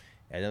lunchroom,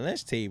 at the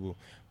lunch table.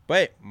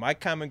 But my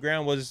common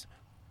ground was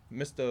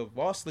Mr.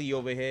 Vossley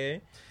over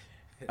here,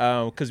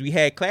 because we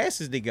had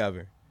classes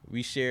together.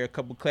 We shared a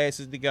couple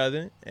classes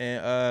together,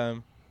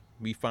 and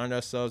we found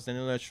ourselves in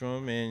the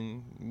lunchroom,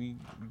 and we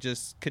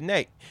just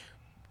connect.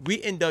 We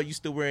end up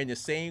used to wearing the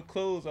same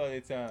clothes all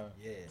the time.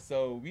 Yeah.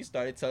 So we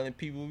started telling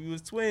people we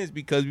was twins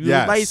because we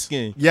Yes. was light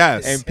skinned.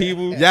 Yes. And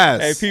people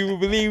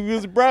believed we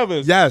was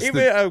brothers. Yes.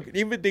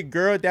 Even the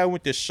girl that I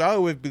went to Shaw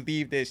with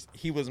believed that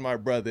he was my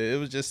brother. It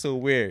was just so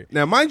weird.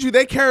 Now, mind you,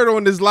 they carried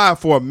on this live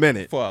for a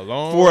minute. For a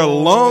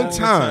long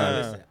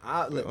time.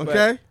 Listen,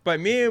 Okay. But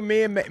me and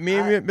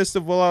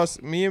Mr.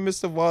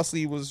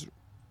 Vossley was,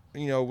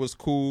 was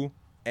cool.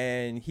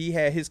 And he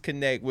had his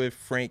connect with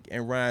Frank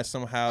and Ryan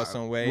somehow,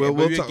 some way. We'll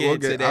But talk.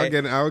 into that. I'll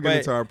get But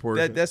into our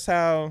portion. that's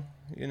how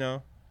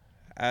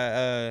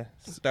I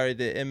started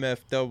the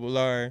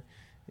MFRR.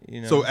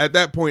 So at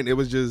that point, it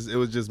was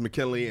just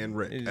McKinley and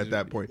Rick at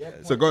that point. Yeah,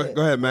 So go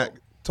ahead, Matt.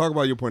 Talk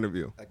about your point of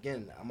view.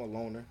 Again, I'm a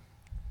loner.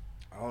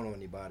 I don't know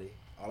anybody.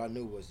 All I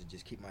knew was to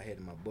just keep my head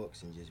in my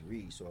books and just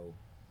read. So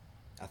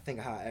I think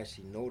how I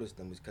actually noticed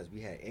them was because we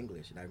had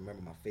English, and I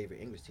remember my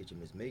favorite English teacher,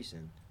 Miss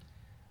Mason.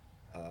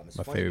 It's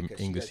My funny favorite because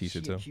English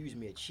teacher, she too. accused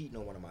me of cheating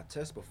on one of my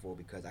tests before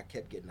because I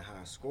kept getting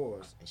high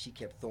scores, and she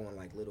kept throwing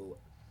like little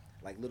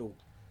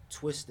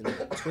twist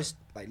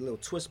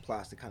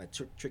plots to kind of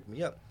trick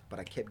me up, but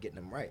I kept getting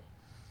them right.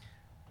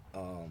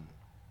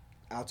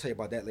 I'll tell you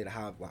about that later.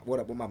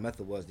 What my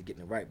method was to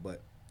getting it right,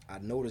 but I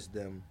noticed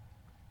them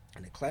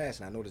in the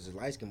class, and I noticed the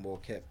light skin boy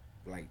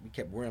we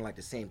kept wearing like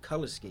the same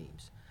color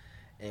schemes.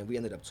 And we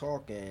ended up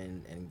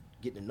talking and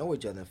getting to know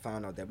each other and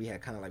found out that we had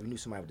kind of we knew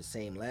somebody with the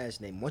same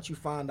last name. Once you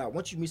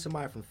meet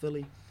somebody from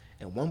Philly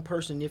and one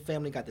person in your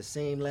family got the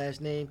same last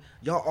name,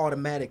 y'all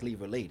automatically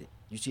related.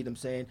 You see what I'm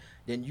saying?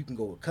 Then you can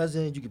go with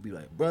cousins, you could be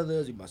like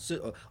brothers, you my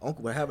sister,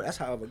 uncle, whatever. That's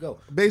how it would go.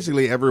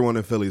 Basically, everyone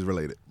in Philly is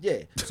related.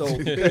 Yeah. So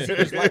basically,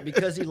 it's like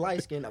because he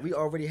light skinned, we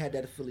already had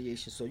that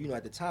affiliation. So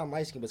at the time,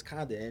 light skin was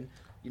kind of in.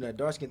 The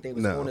dark skin thing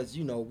was on as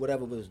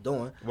whatever we was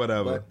doing.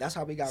 Whatever. But that's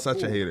how we got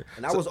Such cool. a hater.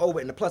 And I was over,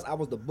 and plus I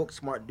was the book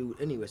smart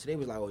dude anyway. So they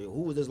was like, "Oh, yo,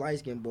 who was this light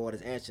skin boy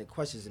that's answering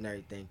questions and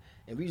everything?"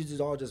 And we was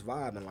just all just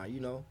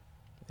vibing,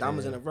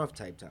 diamonds in the rough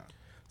type time.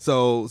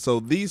 So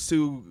these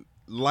two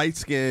light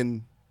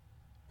skinned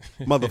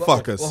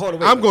motherfuckers. Well, hold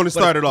on, I'm going to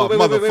start it off,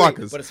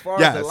 motherfuckers. But as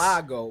far as the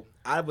lie go,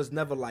 I was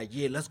never like,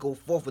 yeah, let's go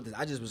forth with this.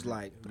 I just was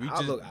like,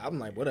 I'm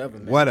like, whatever,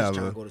 man. I'm just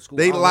trying to go to school.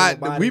 They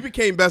lied. We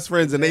became best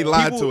friends, and they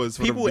lied to us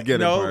for the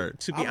beginning part.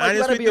 To be I'm honest you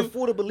gotta with be you, a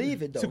fool to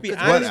believe it, though. To be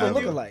honest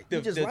honest with with you,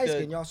 you just light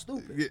skin, y'all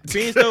stupid.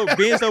 being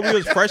though we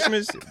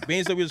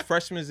was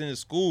freshmen in the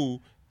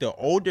school, the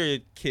older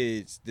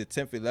kids, the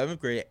 10th, 11th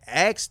grade,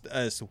 asked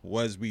us,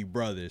 was we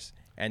brothers?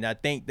 And I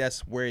think that's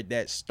where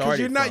that started. Because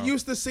you're not from.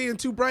 used to seeing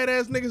two bright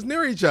ass niggas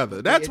near each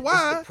other. That's It's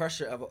why. the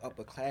pressure of an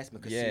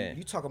upperclassman. Because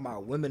you talking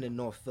about women in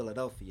North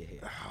Philadelphia here.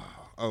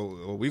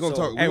 Oh, we gonna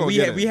talk. And we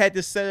had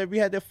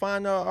to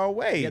find our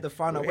way. We had to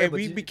find our way. And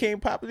we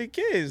became popular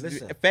kids.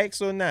 Listen.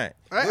 Facts or not.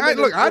 I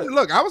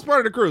was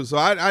part of the crew, so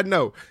I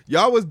know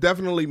y'all was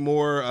definitely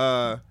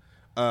more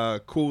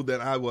cool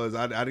than I was.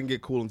 I didn't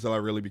get cool until I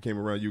really became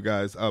around you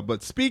guys.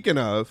 But speaking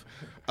of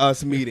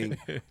us meeting,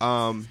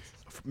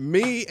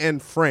 me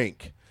and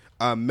Frank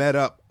met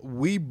up.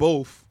 We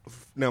both,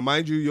 now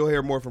mind you, you'll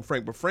hear more from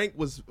Frank, but Frank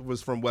was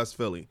from West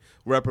Philly.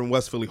 We're up in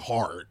West Philly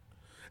hard.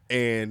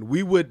 And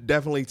we would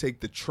definitely take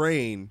the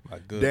train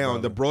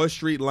down the Broad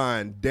Street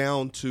line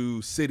down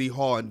to City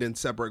Hall and then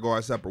go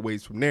our separate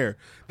ways from there.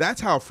 That's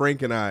how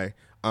Frank and I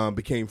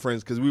became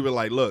friends, because we were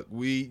like, look,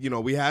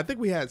 I think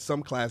we had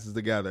some classes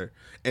together,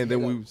 and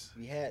then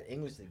we had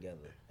English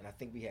together, and I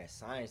think we had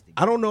science together.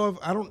 I don't know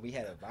if we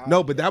had a vibe.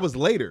 No, but that was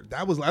later.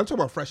 I'm talking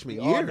about freshman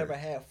year. We all never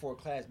had 4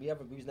 classes. We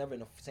was never in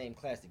the same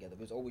class together. It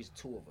was always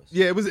 2 of us.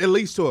 Yeah, it was at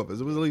least 2 of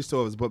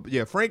us. But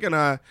yeah, Frank and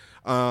I,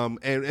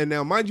 and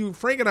now mind you,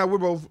 Frank and I, we're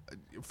both.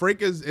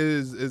 Frank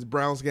is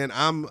brown skin.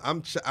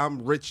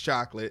 I'm rich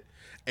chocolate.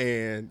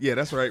 And yeah,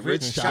 that's right.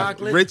 Rich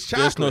chocolate. Rich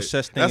chocolate. There's no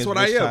such thing That's as what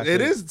rich I am. chocolate.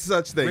 It is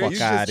such thing. Fuck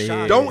You outta just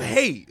here. don't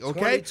hate,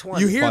 okay?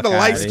 2020. You hear Fuck the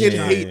light outta skin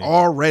here. hate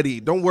already.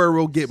 Don't worry,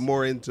 we'll get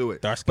more into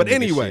it. Dark skin But nigga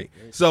anyway,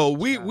 shit. so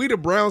we the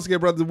brown skin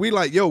brothers. We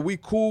like, yo, we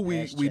cool. We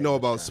Hashtag know rich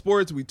about chocolate.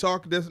 sports. We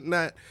talk this and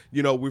that.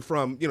 We're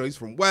from. He's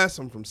from West.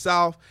 I'm from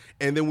South.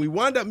 And then we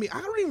wound up.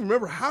 I don't even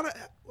remember how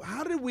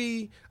did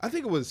we. I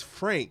think it was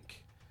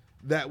Frank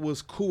that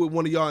was cool with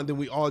one of y'all, and then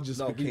we all just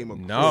No, became we- a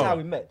This is how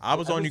we No, met. I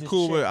was I only was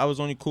cool this with chick. I was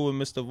only cool with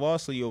Mr.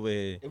 Vossley over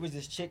here. It was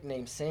this chick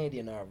named Sandy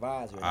in our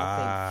advisor. And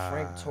I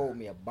think Frank told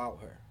me about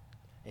her.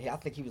 And I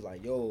think he was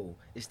like, yo,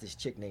 it's this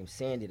chick named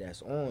Sandy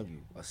that's on you.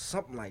 Or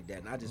something like that.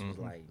 And I just was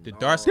like, The no.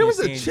 dark There skin was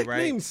a Sandy, chick right?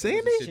 named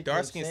Sandy? There was a The chick dark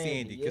named skin Sandy,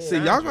 Sandy. yeah. See,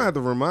 y'all gonna have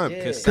to remind me.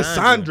 Yeah.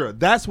 Cassandra.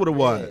 That's what it Yeah,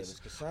 was. it was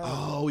Cassandra.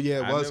 Oh yeah,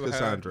 it I was never heard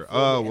Cassandra. of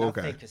Oh, And I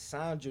okay. think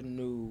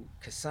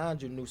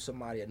Cassandra knew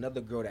somebody,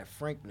 another girl that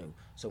Frank knew.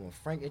 So when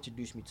Frank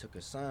introduced me to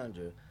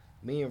Cassandra,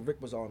 me and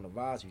Rick was on the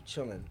advisory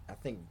chilling. I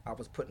think I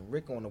was putting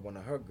Rick on to one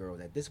of her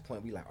girls. At this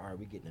point, we like, all right,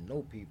 we getting to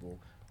know people.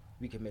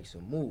 We can make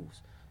some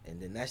moves. And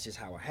then that's just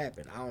how it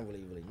happened. I don't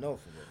really know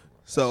for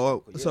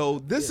real. So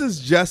this is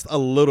just a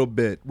little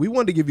bit. We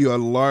wanted to give you a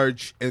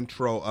large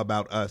intro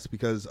about us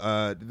because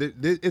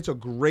it's a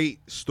great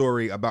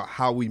story about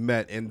how we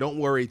met. And don't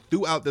worry,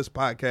 throughout this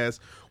podcast,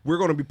 we're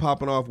going to be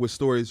popping off with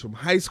stories from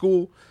high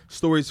school,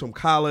 stories from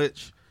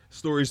college,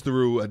 stories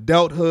through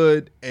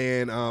adulthood,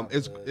 and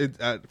it's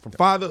from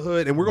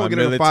fatherhood. And we're going to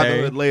get into military.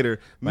 fatherhood later.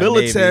 My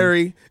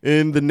Military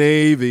in the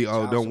Navy. Oh,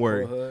 Child don't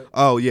worry. support.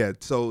 Oh yeah.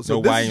 So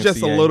No this is just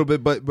a YMCA. little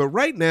bit, but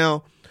right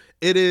now.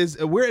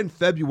 We're in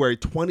February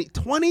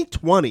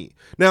 2020.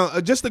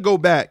 Now, just to go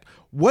back,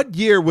 what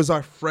year was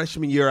our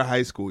freshman year of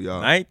high school,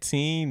 y'all?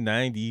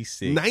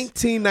 1996.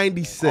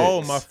 1996.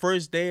 Oh, my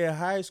first day of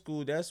high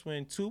school. That's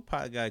when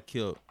Tupac got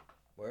killed.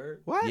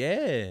 Word? What?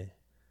 Yeah,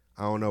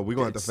 I don't know. We're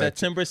going to have to fact check.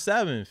 September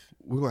 7th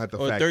We're going to have to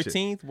or fact check.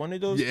 13th. One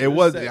of those. Yeah, it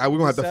was. We're We're going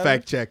to have to 7th?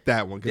 fact check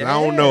that one because I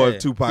don't know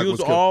if Tupac we was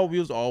killed. We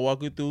was all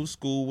walking through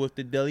school with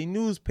the daily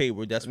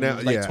newspaper. That's when Now, it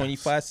was like yes,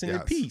 25 cents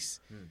yes. a piece.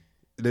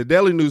 The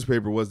daily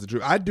newspaper was the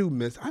truth. I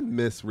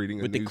miss reading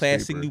a With the newspaper.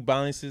 classic New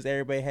Balances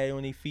everybody had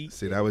on their feet.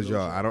 See, that was Blue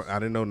y'all. Jays. I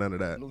didn't know none of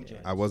that. Blue Jays.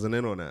 I wasn't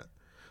in on that.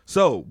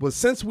 So, but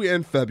since we're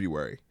in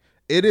February,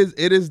 it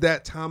is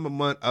that time of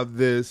month of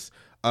this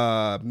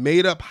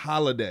made up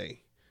holiday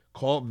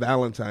called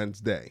Valentine's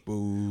Day.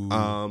 Boo.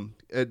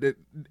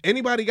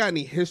 Anybody got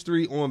any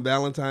history on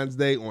Valentine's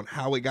Day on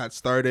how it got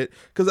started?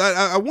 Because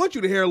I want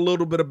you to hear a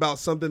little bit about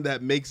something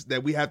that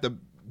we have to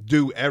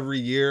do every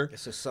year.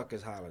 It's a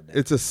sucker's holiday.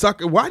 It's a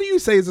sucker. Why do you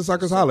say it's a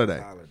sucker's holiday?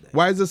 holiday.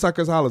 Why is it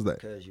sucker's holiday?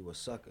 Because you a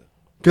sucker.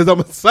 Because I'm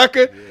a sucker.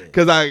 Yeah.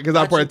 Because I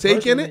Not you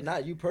partake in personally, it.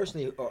 Not you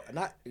personally. Or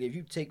not if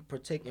you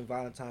partake in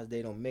Valentine's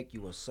Day, don't make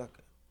you a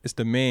sucker. It's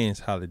the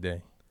man's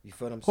holiday. You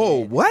feel what I'm Oh,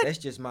 saying? what? That's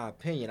just my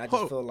opinion. I just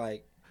Oh. feel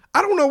like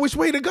I don't know which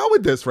way to go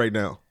with this right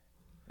now.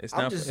 It's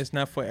I'm not. just- It's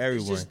not for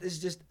everyone.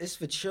 it's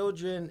for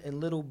children and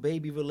little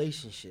baby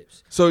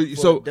relationships. So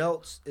For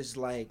adults, it's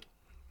like,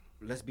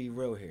 let's be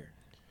real here.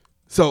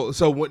 So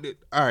what?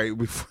 All right,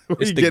 before we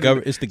It's the get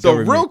into- it's the so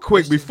government. real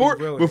quick Let's just be before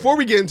real before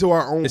we get into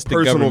our own It's the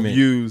personal government.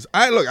 views,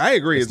 I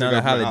agree. It's, It's not a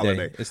a government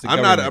holiday. It's the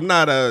I'm government.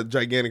 not a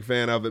gigantic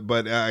fan of it,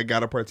 but I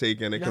gotta partake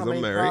in it You know because how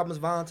I'm many married. problems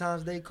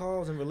Valentine's Day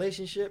causes in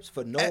relationships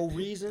for no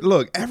reason?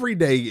 Look, every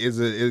day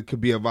it could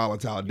be a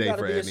volatile You day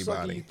gotta for be a sucker. You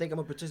anybody. think I'm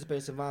gonna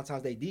participate in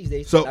Valentine's Day these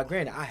days? So- Now,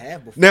 granted, I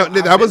have before. Now I've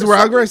that been was a where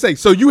I'm sucker. going to say.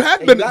 So you have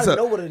Hey, been. you gotta so-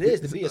 know what it is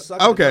to be a sucker.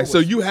 to Okay, know so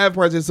what's- you have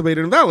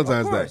participated in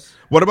Valentine's Of Day. course.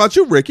 What about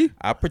you, Ricky?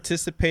 I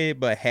participated,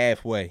 but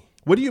halfway.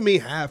 What do you mean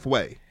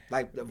halfway?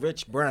 like the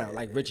Rich Brown,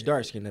 like Rich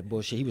Darkskin, that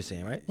bullshit he was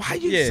saying, right? Why are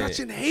you Yeah. such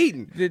an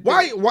hating? The-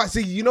 Why?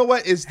 See, you know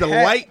what? It's the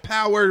light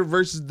power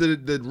versus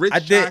the rich I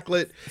did-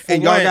 chocolate, for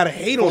and y'all one- gotta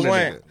hate for on one-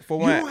 it. for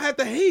You one, don't have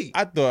to hate.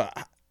 I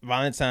thought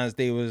Valentine's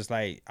Day was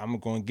like I'm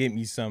gonna get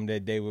me something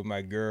that day with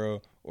my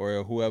girl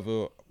or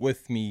whoever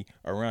with me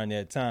around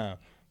that time.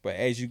 But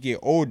as you get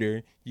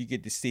older, you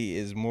get to see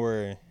it's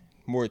more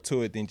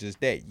to it than just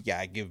that. You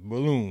gotta give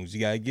balloons, you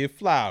gotta give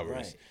flowers,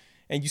 Right.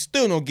 and you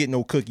still don't get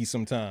no cookies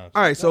sometimes.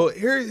 All right, so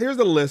here's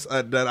a list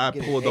that I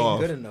Get it pulled ain't off.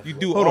 good enough. You bro.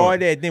 do Hold all on.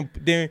 that,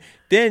 then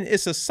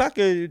it's a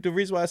sucker. The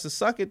reason why it's a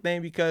sucker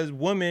thing because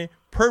women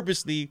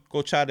purposely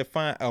go try to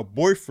find a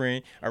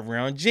boyfriend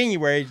around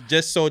January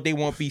just so they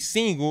won't be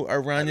single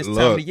around this time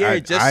Look, of year, I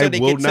just so they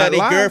will can tell not their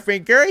lie.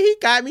 girlfriend, "Girl, he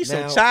got me some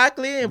Now,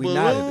 chocolate and we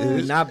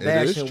balloons." not It is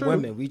bashing true.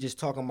 women. We just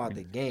talking about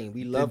the game.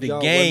 We love The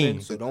y'all game.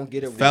 women, so don't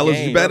get it wrong. Fellas,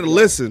 Gang. you better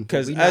listen.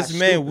 Because We not us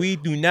men, stupid. we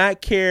do not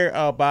care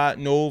about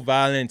no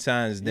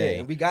Valentine's Yeah, Day.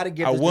 and we gotta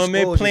give a this woman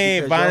disclosure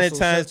playing because y'all so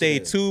Valentine's Day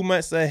sensitive. 2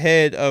 months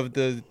ahead of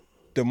the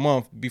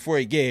month before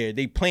it get here.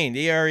 They playing.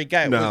 They already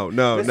got No.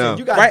 Listen,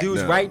 you got Right-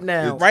 dudes no. right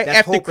now, Right that's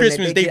after hoping that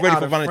Christmas, they get ready out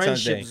for of Valentine's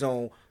friendship Day.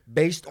 zone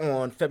based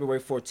on February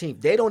 14th.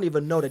 They don't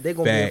even know that they're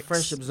gonna be in Facts.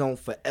 friendship zone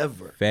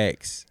forever.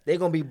 Facts. They're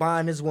gonna be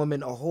buying this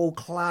woman a whole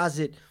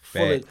closet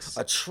full Facts.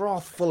 of a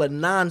trough full of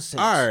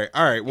nonsense. All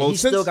right. And Well, he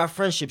still got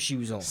friendship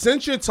shoes on.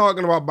 Since you're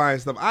talking about buying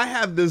stuff, I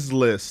have this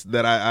list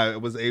that I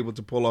was able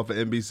to pull off of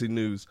NBC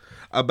News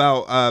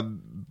about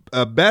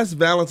best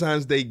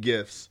Valentine's Day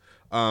gifts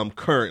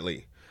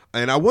currently.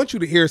 And I want you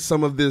to hear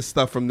some of this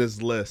stuff from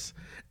this list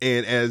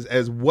and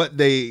as what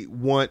they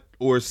want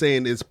or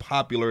saying is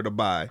popular to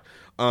buy.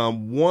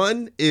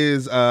 One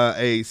is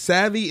a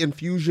Savvy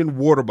Infusion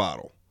water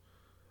bottle.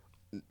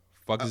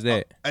 Fuck is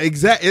that?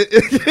 Exactly.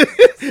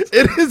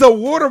 It is a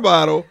water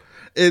bottle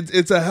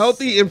It's a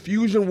healthy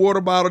infusion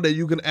water bottle that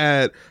you can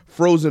add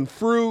frozen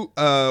fruit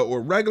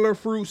or regular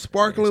fruit,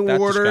 sparkling Stop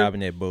water. describing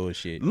that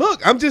bullshit.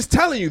 Look, I'm just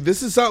telling you,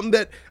 this is something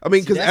that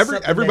because that's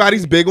something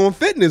everybody's that- big on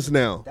fitness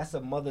now. That's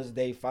a Mother's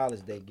Day,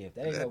 Father's Day gift.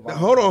 That ain't no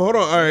Hold on. All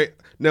right,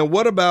 now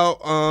what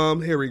about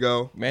here we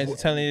go. Imagine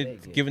telling you,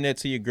 giving that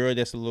to your girl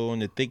that's a little on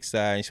the thick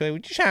side. And she's like,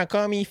 "What you trying to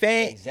call me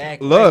fat?"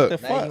 Exactly. Look, the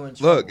Now fuck? you in Look,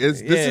 trouble.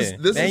 this Yeah. is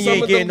Now some you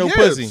ain't of getting them no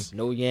gifts. pussy.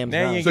 no yams. Now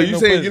you allowed. ain't So getting you no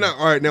saying pussy. you're not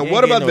all right? Now You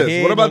what ain't about getting no this?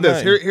 head, What about no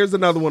this? nothing. Here's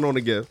another one on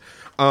the gift.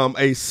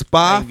 A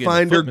spa Now you getting a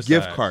finder foot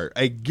gift massage. card.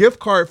 A gift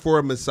card for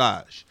a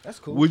massage. That's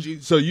cool. Would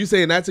you? So you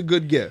saying that's a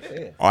good gift?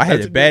 Yeah. Oh, I had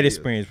That's a a bad good gift.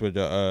 experience with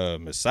the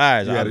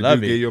massage. You I had a love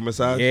dude it. give you a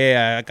massage?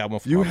 Yeah, I got one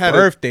for You my had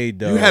birthday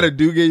though. You had a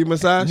dude give you a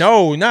massage?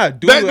 No, not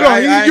dude. That- no, I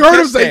you ain't heard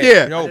him touch say that.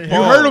 yeah. No, You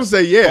pause. heard him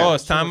say yeah.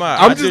 Pause. Time out.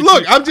 I'm I just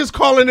just- I'm just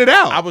calling it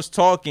out. I was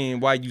talking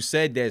while you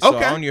said that, so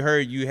Okay. I only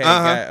heard you had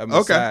got a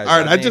massage. Okay. All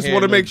right, I didn't just hear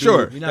wanna no make dude.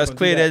 sure. You're not Let's gonna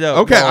clear do that up.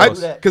 Okay,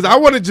 Pause. because I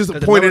want to just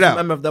point it out.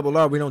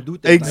 MFRR, we don't do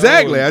things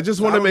Exactly. Like that. I just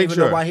So want to don't make even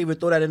sure. know why he would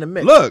throw that in the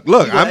mix. Look, We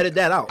gonna I'm edit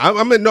that out.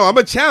 I'm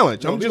a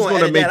challenge. No, I'm we just gonna want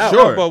to edit make that out.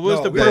 sure. But what's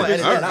No, the we gonna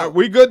purpose? edit that out.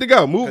 We good to go.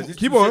 'Cause Move. it's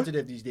Keep too on.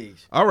 sensitive these days.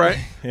 All right.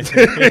 Because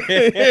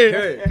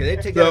they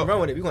take that So- and run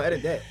with it. We gonna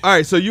edit that. All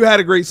right. So you had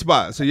a great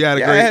spot. So you had a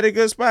Yeah, great. I had a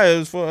good spot.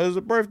 It was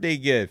a birthday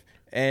gift,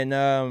 and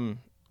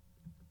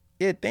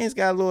yeah, things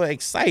got a little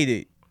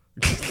excited.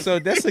 So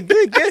that's a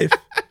good gift.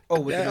 Oh,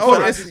 with the Oh,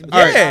 massages, that's, with the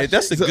yeah, massages.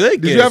 that's a So,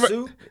 good did you gift.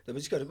 ever-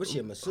 Masseuse? What's she,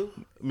 a masseuse?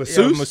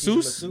 Masseuse? Masseuse?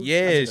 Masseuse? I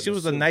Yeah, said she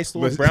was a masseuse. nice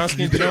little Mas- brown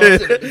skin joint.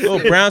 Little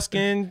brown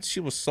skin. She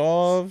was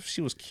soft.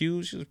 She was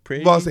cute. She was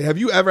pretty. Bossy, have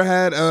you ever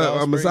had a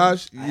Salisbury?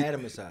 massage? I had a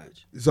massage.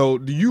 So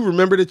do you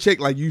remember the chick?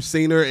 Like you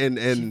seen her She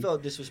and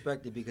felt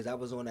disrespected because I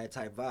was on that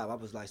type vibe. I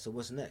was like, so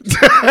what's next?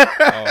 Oh,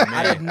 I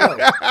man. didn't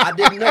know. I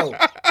didn't know.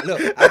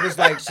 Look, I was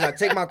like, should I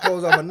take my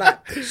clothes off or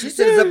not? She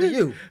said it's up to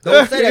you.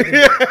 Don't say that to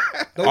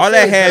me. Don't All say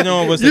that it's had up to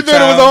on you. was you a thought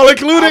it was towel. all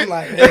included? I'm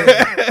like,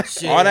 hey,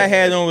 shit. All I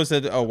had on was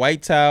a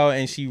white towel,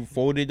 and she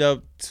folded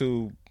up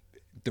to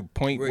the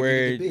point Where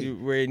where it needed to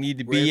be. where it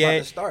needed to Where it be about to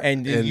at, start.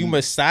 and then And- you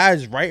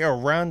massage right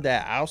around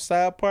that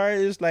outside part.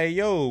 It's like,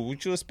 yo,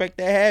 what you expect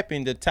that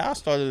happen? The towel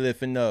started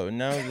lifting up,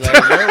 and I was like,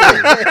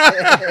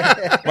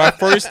 yo, my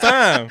first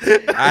time.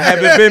 I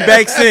haven't been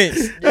back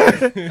since.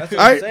 That's what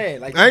I'm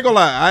saying. Like, I ain't gonna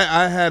lie.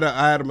 I had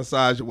a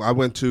massage. I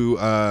went to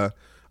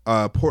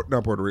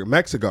Puerto Rico,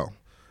 Mexico.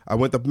 I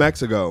went to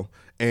Mexico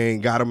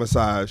and got a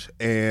massage.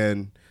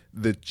 And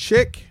the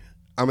chick,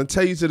 I'm gonna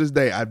tell you to this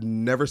day, I've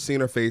never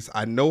seen her face.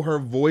 I know her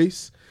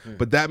voice,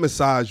 but that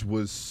massage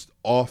was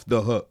off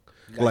the hook.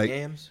 you got Like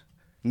yams.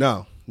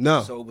 no.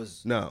 So it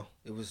was. No.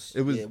 It was.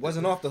 It was- Yeah, it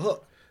wasn't off the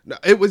hook. No,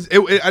 it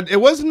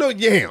wasn't no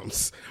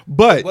yams,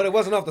 but But it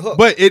wasn't off the hook.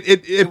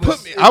 it put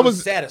was, me. it I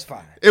was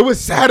satisfying. It was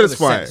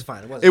satisfying.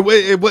 satisfying.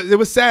 It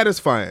was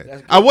satisfying.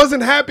 That's good. I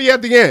wasn't happy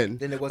at the end,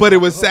 Then it wasn't but it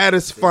off was the hook.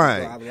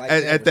 satisfying I like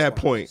at that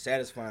response. point.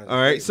 Satisfying. All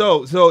right,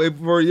 so if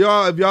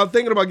y'all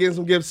thinking about getting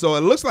some gifts, so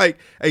it looks like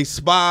a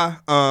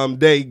spa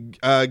day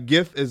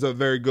gift is a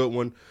very good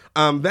one.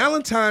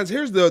 Valentine's,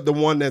 here's the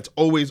one that's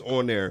always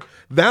on there.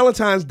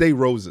 Valentine's Day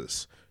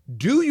roses.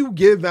 Do you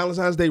give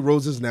Valentine's Day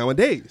roses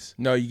nowadays?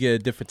 No, you get a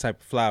different type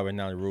of flower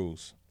now. The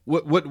rules.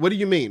 What do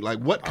you mean? Like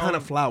what kind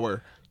of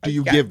flower do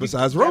you gotta give be-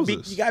 besides you gotta be-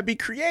 roses? You gotta be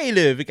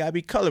creative. It gotta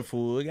be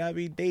colorful. It gotta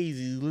be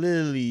daisies,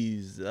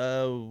 lilies,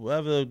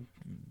 whatever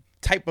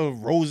type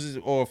of roses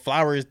or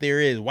flowers there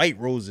is. White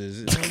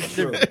roses.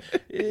 True.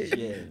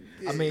 Yeah.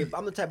 I mean,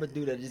 I'm the type of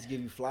dude that just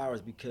give you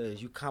flowers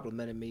because you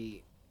complimented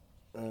me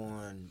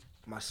on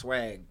my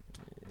swag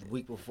the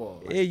week before.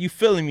 Like, Yeah, you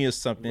feeling me or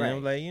something. Right.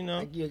 I'm like, you know,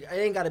 like, it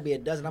ain't got to be a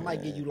dozen. I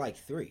might give you like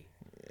 3.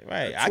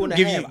 right. Two I can and a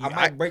give half. you. I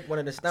might break one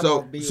of the stems So-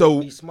 off.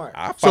 Be smart.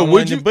 I So find would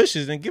one in you- the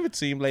bushes and give it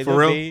to you. Like, For look,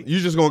 real? babe. You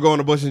just gonna go in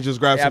the bush and just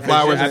grab Yeah, some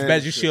flowers? I and-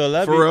 bet you she'll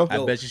love For it. real?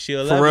 I bet you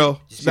she'll love For it.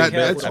 real? Just That- be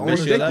careful. that's The I bet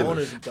owners- you the love it.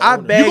 owners- the I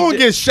owners- bet- You gonna Bagged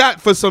get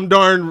shot for some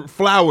darn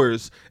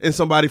flowers in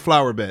somebody's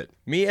flower bed?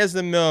 Me as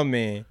the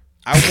mailman,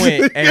 I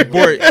went and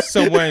bought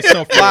someone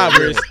some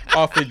flowers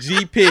off of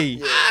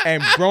GP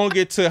and brought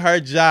it to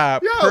her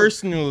job Yo.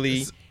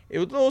 personally. It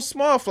was a little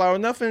small flower,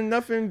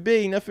 nothing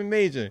big, nothing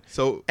major.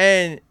 So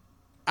And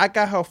I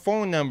got her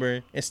phone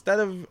number. Instead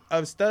of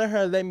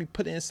her letting me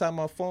put it inside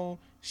my phone,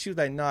 she was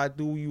like, "Nah, I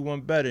do you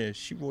one better."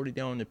 She wrote it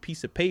down on a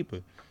piece of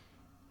paper.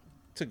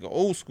 Took it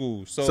old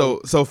school.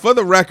 so for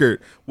the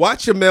record,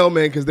 watch your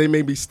mailman because they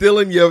may be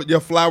stealing your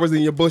flowers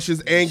in your bushes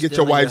and get your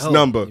Stealing wife's hoe.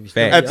 number You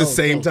stealing at your the hoe,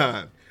 same too.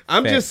 time.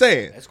 I'm Facts. just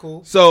saying. That's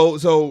cool. So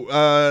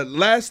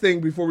last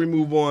thing before we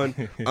move on,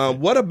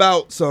 what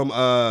about some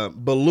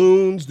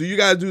balloons? Do you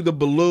guys do the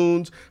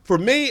balloons? For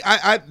me,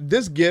 I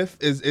this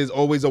gift is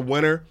always a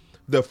winner.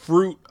 The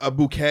fruit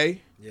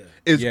bouquet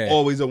is Yeah.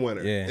 always a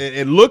winner. Yeah.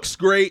 It looks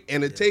great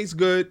and it tastes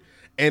good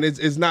and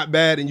it's not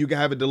bad and you can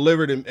have it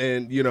delivered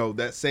and you know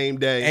that same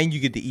day. and you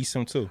get to eat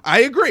some too. I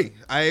agree.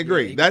 Yeah,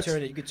 you That's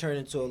could turn it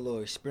into a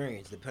little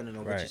experience depending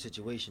on what your Right.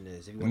 situation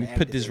is. If you Let me wanna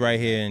put this activate right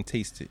it. here and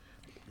taste it.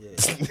 Yeah.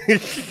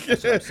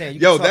 That's what I'm saying. You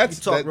Yo, can talk, that's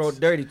you talk real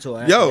dirty to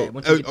her. Yo,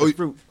 Once you get the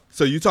fruit.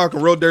 so you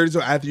talking real dirty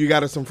to after you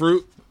got her some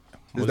fruit?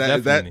 Most that-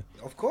 is that- definitely.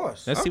 Of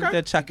course. Let's see what Okay.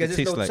 that chocolate Because there's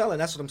tastes no like. telling.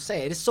 That's what I'm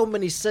saying. There's so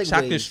many segues.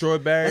 Chocolate,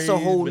 strawberry. That's a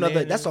whole nother.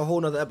 banana. That's a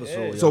whole nother episode.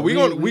 Yeah. Yo. So we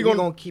gonna-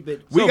 gonna keep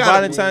it. we So gotta-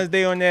 Valentine's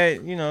Day on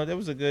that, that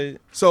was a good.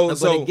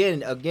 But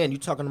again, you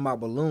talking about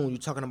balloons. You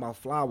talking about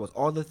flowers.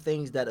 All the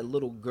things that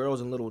little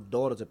girls and little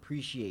daughters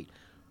appreciate.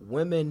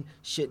 Women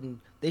shouldn't.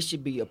 They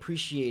should be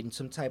appreciating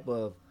some type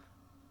of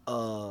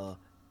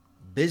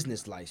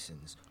business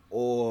license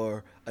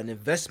or an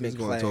investment He's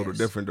going class. a total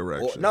different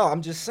direction. No,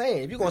 I'm just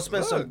saying, if you're gonna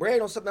spend some Look.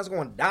 bread on something that's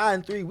gonna die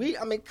in 3 weeks,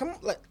 I mean, come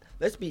on,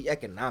 let's be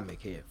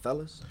economic here,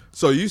 fellas.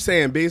 So you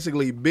saying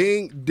basically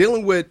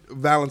dealing with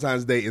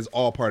Valentine's Day is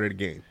all part of the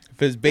game.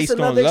 If it's based on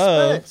another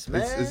love, expense,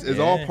 man. It's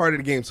Yeah. all part of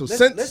the game. So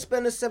Let's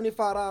spend the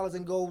 $75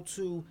 and go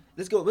to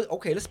let's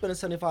spend the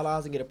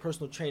 $75 and get a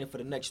personal trainer for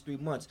the next 3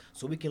 months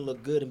so we can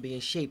look good and be in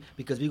shape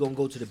because we're gonna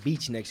go to the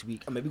beach next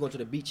week. I mean, we're going to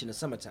the beach in the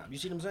summertime. You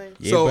see what I'm saying?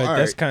 yeah, So, but all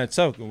that's right. kind of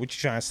tough. What you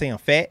trying to say? I'm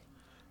fat.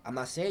 I'm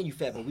not saying you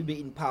fat, but we been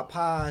eating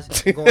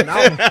Popeyes going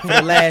out for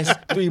the last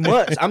 3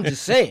 months. I'm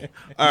just saying. You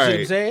All see right. what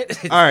I'm saying?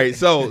 All right,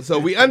 so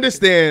we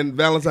understand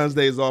Valentine's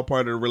Day is all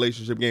part of the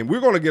relationship game. We're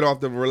going to get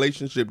off the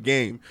relationship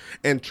game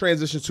and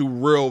transition to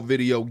real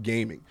video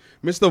gaming.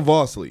 Mr.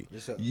 Vosley,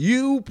 Yes, sir.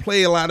 you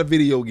play a lot of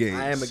video games.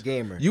 I am a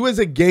gamer. You as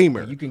a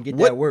gamer, You can get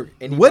that work.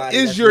 What Anybody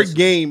is that's your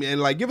listening. game?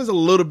 And give us a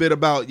little bit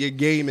about your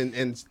game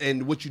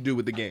and what you do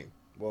with the game.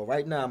 Well,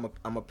 right now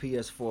I'm a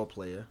PS4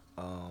 player.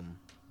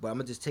 But I'm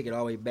gonna just take it all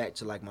the way back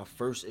to my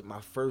first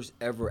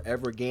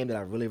ever game that I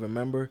really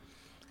remember.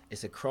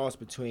 It's a cross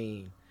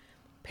between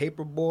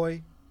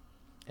Paperboy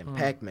and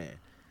Pac-Man.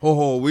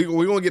 We're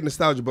going to get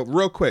nostalgia, but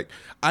real quick,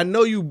 I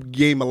know you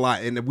game a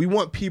lot, and we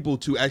want people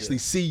to actually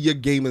see your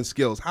gaming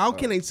skills. How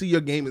can they see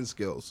your gaming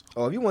skills?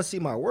 Oh, if you want to see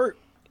my work,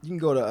 you can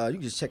go to you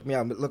can just check me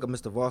out. Look up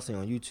Mr. Vosley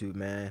on YouTube,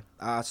 man.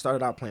 I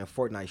started out playing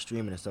Fortnite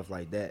streaming and stuff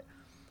like that.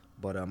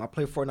 But I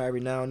play Fortnite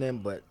every now and then.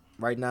 But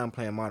right now I'm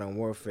playing Modern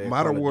Warfare.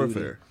 Modern Call of Duty,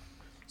 Warfare.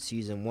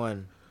 Season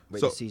 1,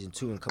 So, Season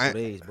 2 in a couple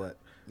days. But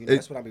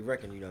that's what I be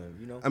reckoning.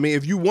 You know. I mean,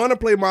 if you want to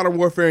play Modern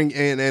Warfare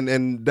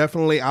and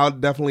definitely, I'll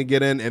definitely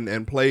get in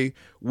and play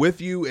with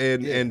you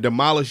and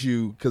demolish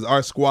you because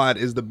our squad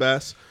is the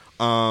best.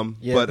 Yeah,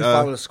 but you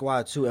follow the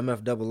squad too.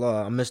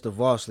 MFRR. I'm Mr.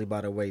 Vosley, by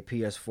the way.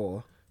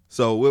 PS4.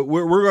 So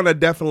we're gonna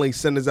definitely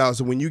send this out.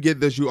 So when you get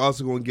this, you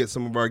also gonna get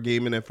some of our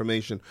gaming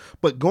information.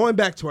 But going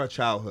back to our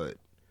childhood,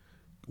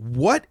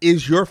 what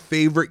is your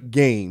favorite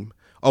game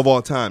of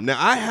all time? Now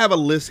I have a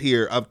list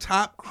here of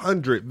top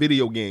 100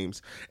 video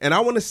games, and I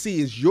want to see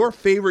is your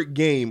favorite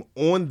game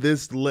on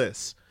this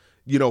list.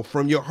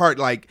 From your heart,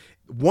 like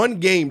one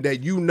game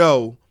that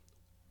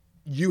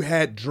you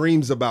had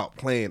dreams about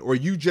playing, or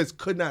you just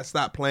could not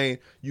stop playing.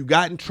 You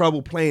got in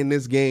trouble playing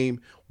this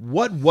game.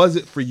 What was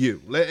it for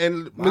you?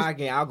 And My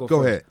game, I'll go Go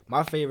first. ahead.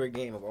 My favorite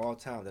game of all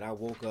time that I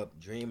woke up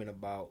dreaming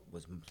about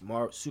was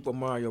Super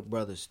Mario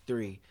Brothers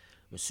 3.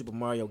 When Super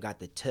Mario got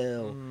the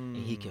tail and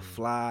he can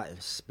fly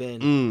and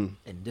spin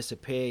and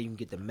disappear, you can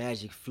get the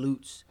magic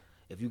flutes.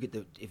 If you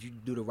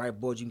do the right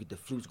board, you can get the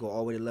flutes go all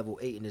the way to level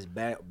 8 in this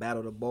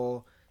battle the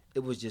ball. It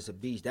was just a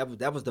beast. That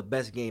was the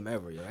best game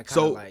ever. Yo.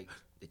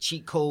 The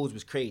cheat codes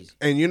was crazy.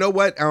 And you know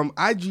what?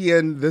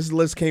 IGN, this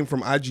list came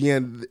from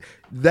IGN.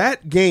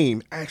 That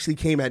game actually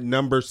came at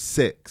number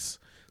 6.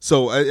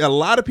 So a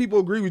lot of people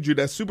agree with you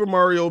that Super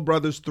Mario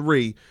Brothers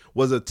 3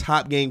 was a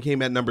top game,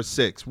 came at number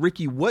 6.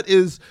 Ricky, what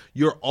is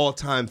your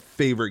all-time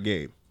favorite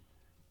game?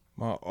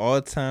 My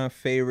all-time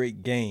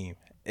favorite game.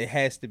 It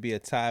has to be a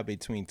tie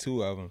between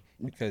two of them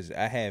because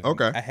I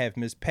have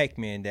Miss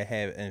Pac-Man that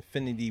have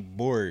infinity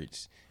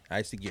boards. I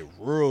used to get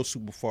real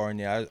super far in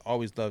there. I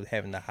always loved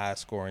having the high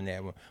score in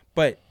that one.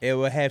 But it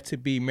would have to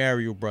be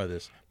Mario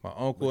Brothers. My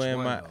uncle Which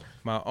and one,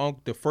 my uncle,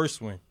 the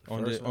first one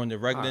on the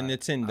regular All right.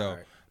 Nintendo. All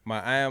right.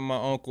 I and my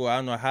uncle, I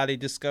don't know how they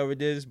discovered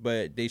this,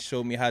 but they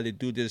showed me how to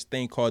do this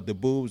thing called the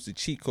boobs, the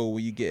cheat code,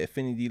 where you get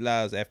infinity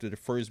lives after the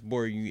first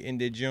board. You end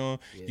it, John.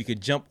 Yeah. You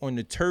could jump on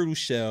the turtle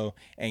shell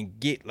and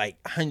get like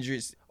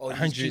hundreds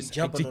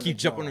keep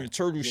jumping on the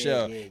turtle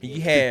shell. Yeah. And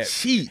you had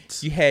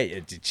cheats. You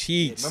had the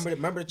cheats. Yeah,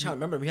 remember the time?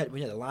 Remember we had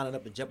to line it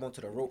up and jump onto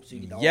the rope so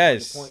you get all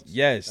Yes, the points.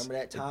 yes. Remember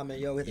that time, man?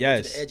 Yo, we had to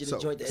Yes. go to the edge of the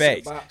joint, the edge Facts.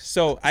 of the box.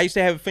 So I used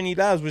to have infinity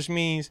lives, which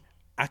means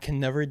I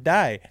can never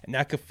die, and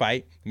I could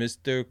fight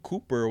Mr.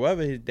 Cooper or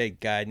whatever that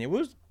guy name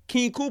was.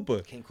 King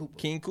Cooper.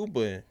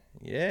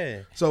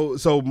 Yeah.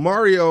 So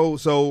Mario.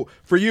 So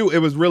for you, it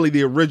was really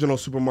the original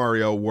Super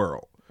Mario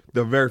World,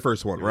 the very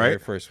first one, right? Very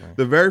first one.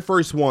 The very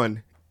first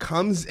one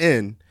comes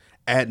in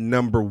at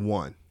number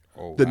 1.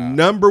 Oh, The wow.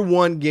 number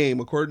 1 game,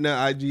 according to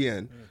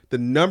IGN, the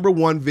number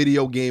 1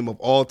 video game of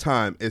all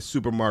time is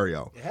Super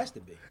Mario. It has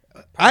to be.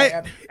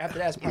 I- After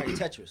that, it's probably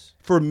Tetris.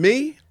 For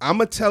me, I'm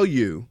gonna tell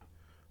you,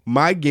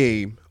 my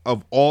game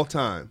of all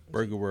time.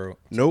 Burger World.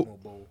 Nope.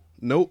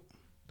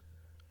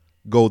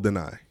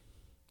 GoldenEye.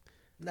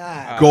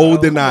 Nah.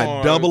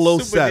 GoldenEye come on.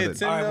 007.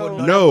 Super Nintendo. All right,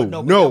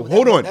 well, No,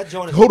 hold on. that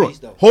joint is Hold a on.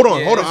 beast, though. Hold on.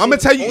 Yeah, Hold on. I'm gonna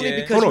tell you. Only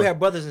because hold you on. have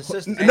brothers and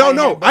sisters.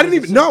 No, I didn't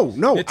even. No.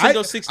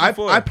 Nintendo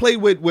 64. I played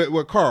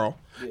with Carl.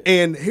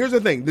 And here's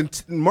the thing: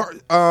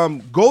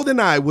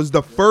 GoldenEye was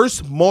the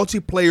first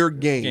multiplayer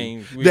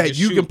game that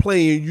you can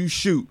play and you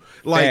shoot.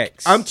 Like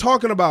Facts. I'm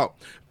talking about.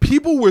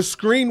 People were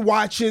screen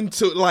watching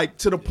to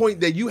the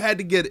point that you had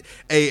to get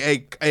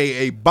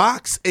a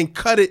box and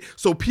cut it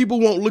so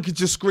people won't look at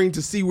your screen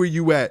to see where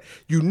you at.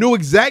 You knew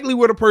exactly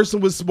where the person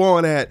was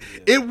spawned at.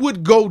 It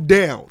would go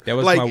down. That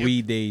was like, my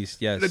Wii days.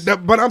 Yes.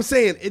 But I'm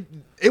saying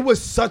it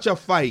was such a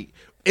fight.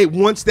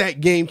 Once that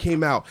game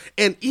came out,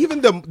 and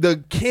even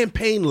the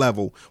campaign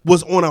level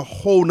was on a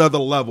whole nother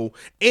level,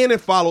 and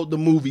it followed the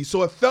movie,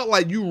 so it felt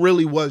like you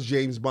really was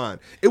James Bond.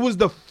 It was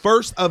the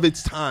first of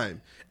its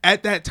time.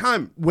 At that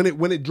time, when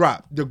it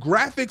dropped, the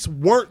graphics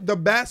weren't the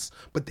best,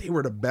 but they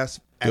were the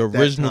best. The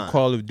original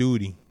Call of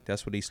Duty.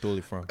 That's where they stole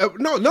it from.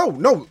 No.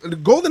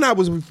 GoldenEye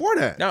was before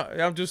that. No,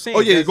 I'm just saying.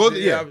 Oh yeah,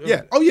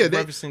 yeah. Oh yeah,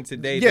 referencing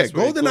today. Yeah,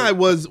 GoldenEye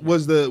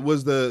was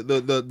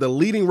the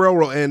leading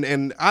railroad,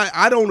 and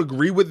I don't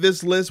agree with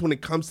this list when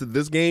it comes to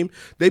this game.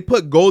 They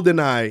put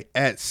GoldenEye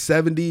at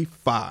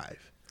 75.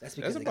 That's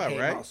because That's about it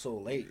came right. out so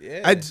late.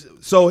 Yeah.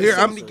 So here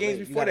so I'm. many games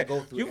You before gotta that. go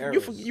through You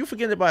eras. you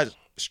forget about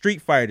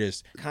Street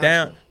Fighters.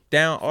 Contra.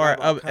 Down R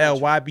up Contra.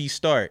 LYB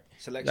start.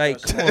 Select Like,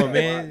 Star come on, Select.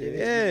 man.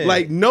 Yeah.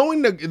 Like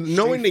knowing the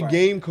Fighter.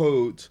 game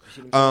codes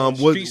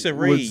Streets of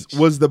Rage.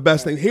 was the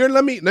best thing. Here,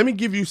 let me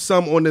give you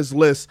some on this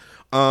list.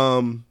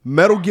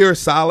 Metal Gear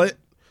Solid,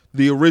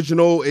 the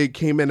original, it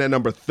came in at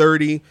number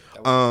 30.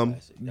 That was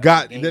classic.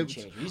 Got Game the,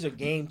 changer. These are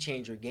game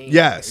changer games.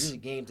 Yes. These are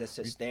games that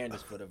set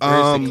standards for the Where's the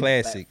platform.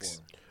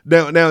 classics?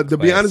 now to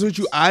be honest with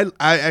you, Classics.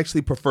 I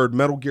actually preferred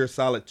Metal Gear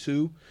Solid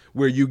 2,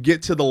 where you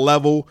get to the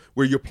level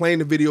where you're playing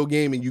the video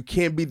game and you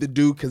can't beat the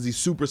dude because he's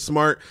super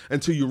smart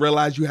until you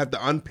realize you have to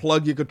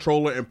unplug your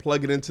controller and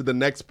plug it into the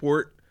next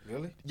port.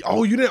 Really?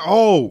 Oh, you didn't?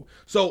 Oh.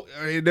 So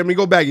let me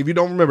go back if you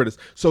don't remember this.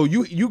 So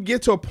you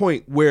get to a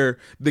point where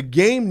the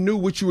game knew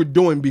what you were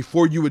doing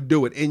before you would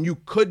do it, and you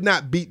could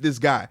not beat this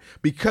guy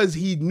because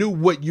he knew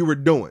what you were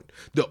doing.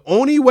 The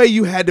only way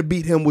you had to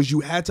beat him was you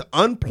had to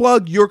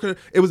unplug your.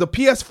 It was a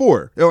PS4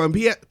 or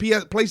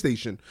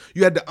PlayStation.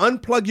 You had to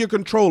unplug your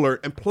controller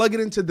and plug it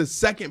into the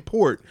second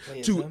port Play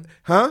as to, him?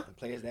 huh?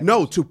 Play as that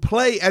No, person? to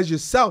play as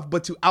yourself,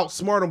 but to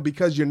outsmart him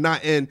because you're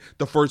not in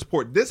the first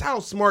port. This is how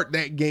smart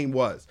that game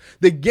was.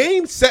 The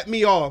game set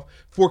me off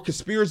for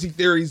conspiracy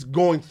theories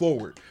going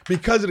forward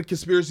because of the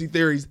conspiracy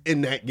theories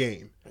in that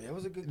game. That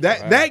was a good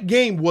game. That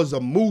game was a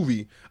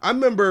movie. I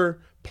remember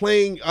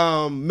playing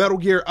Metal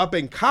Gear up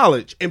in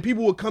college, and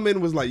people would come in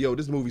and was like, "Yo,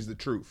 this movie's the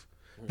truth."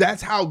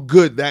 That's how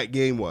good that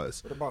game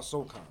was. What about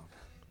SOCOM?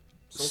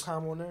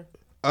 SOCOM on there?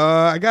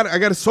 I got a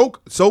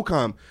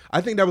SOCOM.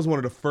 I think that was one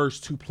of the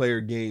first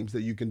 2-player games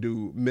that you can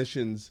do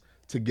missions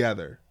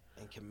together.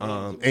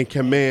 And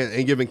command.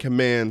 And giving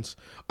commands.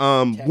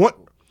 What?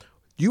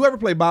 You ever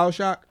play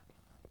BioShock?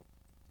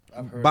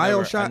 I've heard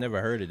BioShock. I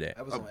never heard of that.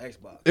 that was on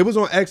Xbox. It was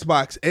on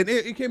Xbox and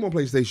it came on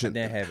PlayStation. I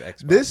didn't have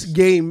Xbox. This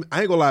game, I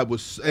ain't gonna lie,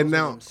 was That and was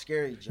now one of them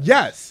scary jumps.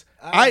 yes,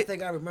 I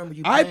think I remember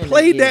you. I playing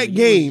played that You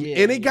game was-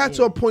 and it got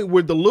to a point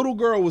where the little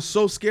girl was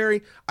so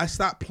scary, I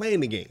stopped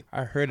playing the game.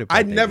 I heard about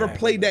I that never game.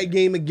 played that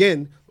game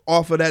again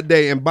off of that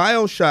day. And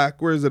BioShock,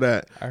 where is it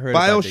at? I heard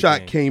about that BioShock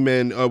game. came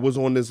in, was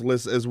on this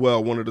list as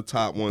well, one of the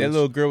top ones. That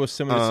little girl was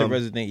similar to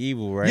Resident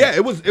Evil, right? Yeah,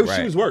 it was. She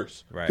Right. was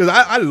worse Right. because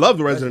I love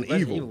the Resident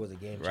Resident Evil. was a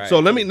game. Right. So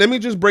let me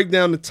just break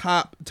down the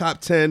top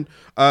 10.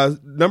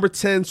 Number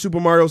 10, Super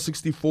Mario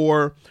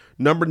 64.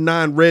 Number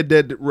 9, Red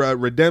Dead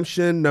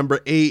Redemption. Number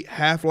 8,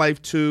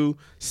 Half-Life 2.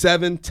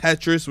 7,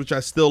 Tetris, which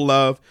I still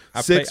love.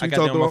 6, I we got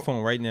talked that on my about.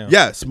 phone right now.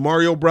 Yes,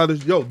 Mario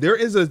Brothers. Yo, there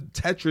is a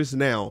Tetris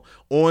now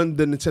on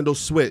the Nintendo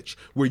Switch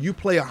where you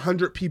play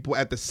 100 people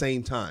at the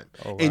same time,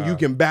 Oh, and you wow.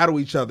 can battle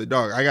each other.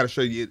 Dog, I gotta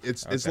show you.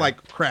 It's Okay.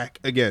 like crack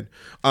again.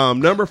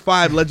 Number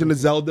 5, Legend of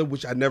Zelda,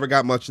 which I never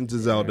got much into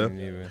Zelda. didn't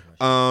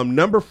either.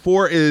 Number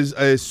 4 is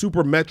a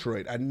Super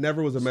Metroid. I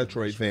never was a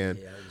Metroid fan.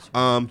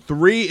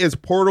 3 is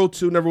Portal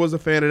 2. Never was a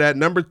fan of that.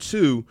 Number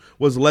 2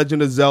 was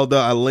Legend of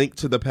Zelda: A Link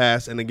to the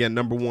Past, and again,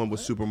 number 1 was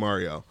Super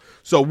Mario.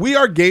 So we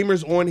are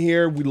gamers on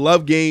here. We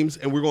love games,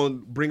 and we're going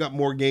to bring up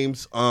more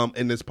games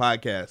in this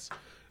podcast.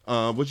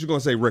 What you going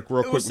to say, Rick?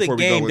 Real It quick was a before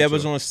we go game that into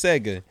was it? on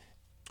Sega.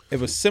 It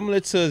was similar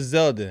to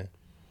Zelda,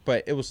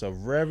 but it was a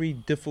very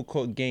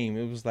difficult game.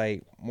 It was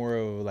like more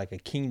of like a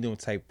kingdom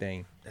type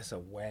thing. That's a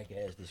whack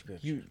ass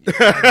description. You,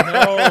 I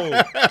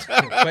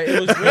know, but it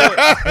was real.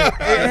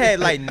 It had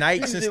like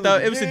knights and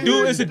stuff. It was a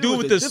dude. It was a dude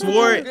with the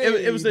sword.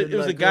 It was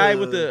a guy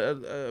with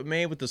a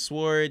man with the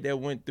sword that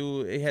went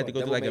through. It had to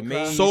go through like a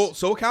maze. Soul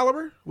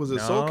Calibur? Was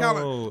it Soul No.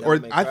 Calibur? Or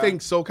Devil May I Cry?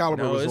 think Soul Calibur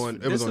No, was it's- on.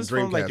 It this was on is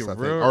from like Dreamcast, the I think.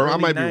 real Or I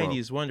early might be wrong.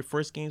 90s. One of the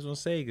first games on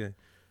Sega.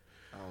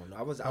 I don't know.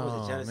 I was a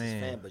Oh, Genesis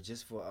man. fan, but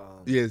just for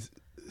Yes.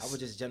 I was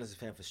just a Genesis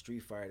fan for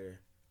Street Fighter.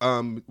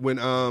 When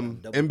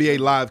Double NBA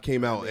Dribble. Live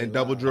came out NBA and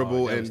Double Live.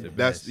 Dribble, that was and the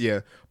that's best.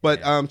 yeah.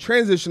 But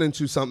transitioning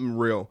to something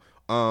real.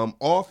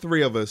 All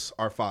 3 of us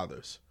are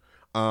fathers.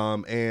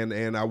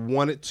 And I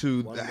wanted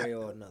to One way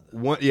or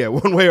another.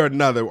 one way or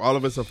another, all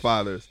of us are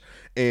fathers.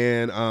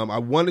 And I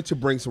wanted to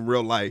bring some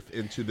real life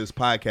into this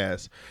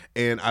podcast.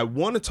 And I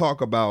want to talk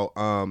about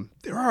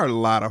there are a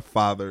lot of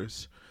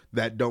fathers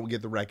that don't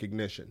get the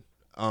recognition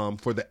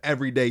for the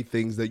everyday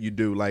things that you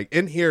do. Like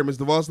in here,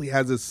 Mr. Vosley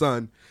has his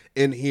son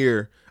in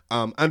here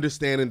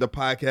understanding the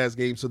podcast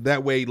game, so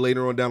that way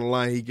later on down the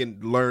line he can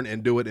learn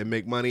and do it and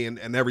make money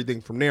and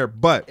everything from there.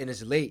 But And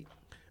it's late.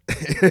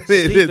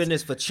 Sleeping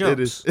is for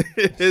chumps.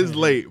 It is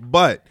late,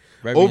 but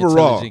Very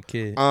overall, intelligent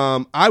kid.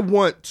 I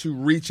want to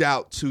reach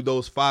out to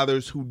those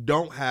fathers who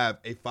don't have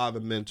a father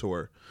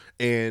mentor.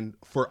 And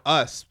for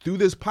us, through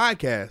this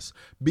podcast,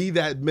 be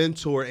that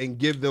mentor and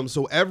give them.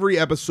 So every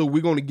episode,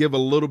 we're going to give a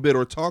little bit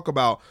or talk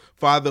about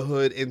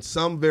fatherhood in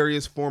some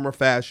various form or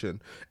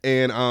fashion.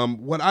 And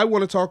what I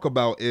want to talk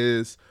about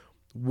is,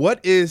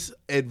 what is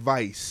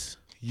advice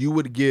you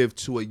would give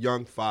to a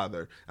young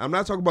father? I'm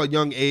not talking about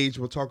young age.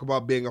 We'll talk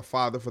about being a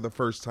father for the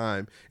first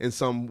time in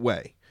some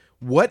way.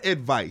 What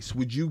advice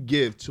would you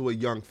give to a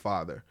young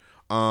father?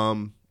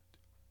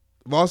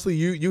 Vosley,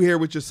 you here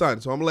with your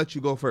son, so I'm going to let you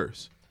go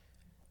first.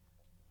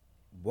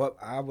 What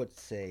I would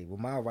say, well,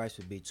 my advice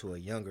would be to a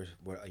younger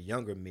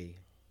me,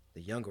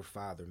 the younger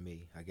father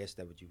me. I guess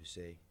that's what you would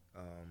say.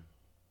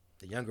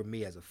 The younger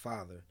me as a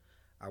father,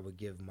 I would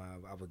give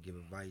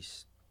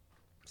advice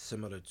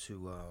similar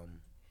to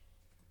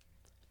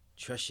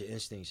trust your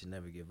instincts and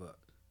never give up,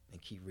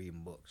 and keep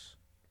reading books.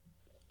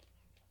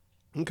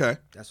 Okay.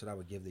 That's what I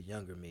would give the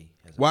younger me.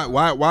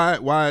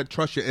 Why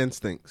trust your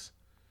instincts?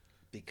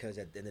 Because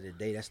at the end of the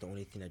day, that's the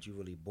only thing that you're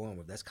really born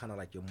with. That's kind of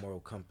like your moral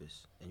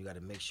compass. And you got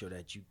to make sure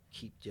that you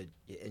keep your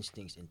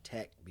instincts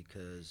intact,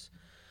 because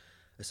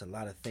there's a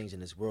lot of things in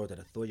this world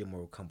that'll throw your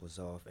moral compass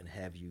off and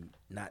have you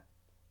not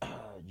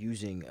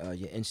using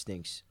your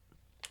instincts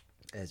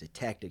as a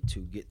tactic to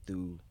get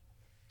through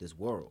this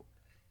world.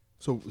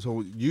 So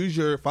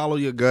follow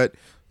your gut,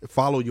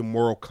 follow your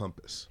moral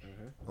compass.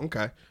 Mm-hmm.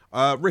 Okay.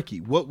 Ricky,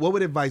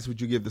 what advice would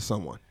you give to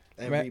someone?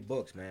 And read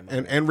books, man.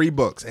 And read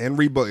books. And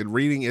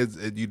reading is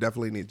you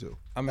definitely need to.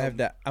 I'm gonna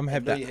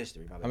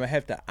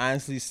have to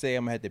honestly say,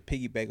 I'm gonna have to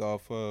piggyback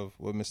off of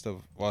what Mr.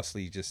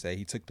 Vosley just said.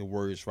 He took the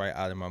words right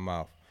out of my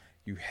mouth.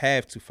 You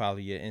have to follow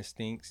your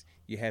instincts.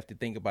 You have to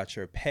think about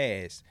your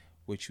past,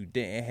 what you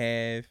didn't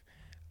have,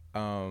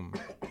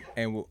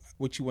 and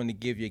what you want to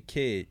give your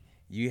kid.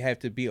 You have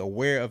to be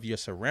aware of your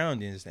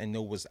surroundings and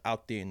know what's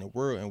out there in the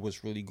world and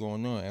what's really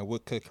going on and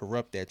what could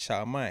corrupt that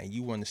child mind.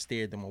 You want to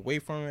steer them away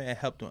from it and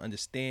help them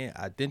understand,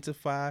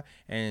 identify,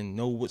 and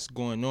know what's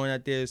going on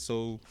out there.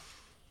 So,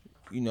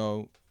 you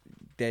know,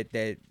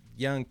 that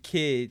young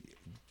kid,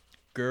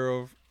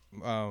 girl,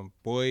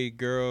 boy,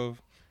 girl,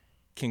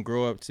 can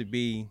grow up to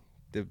be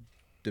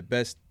the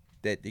best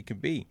that it can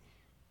be.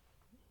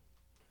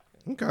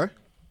 Okay.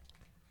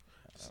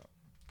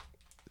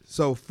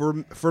 So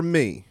for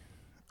me,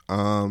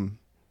 and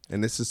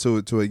this is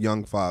to a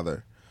young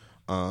father,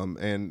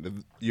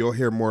 and you'll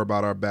hear more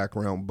about our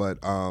background, but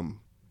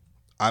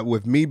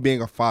with me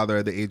being a father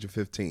at the age of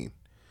 15,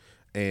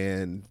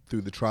 and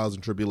through the trials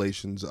and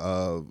tribulations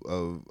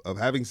of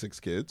having 6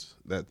 kids,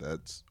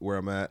 that's where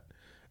I'm at.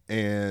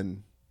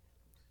 And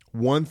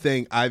one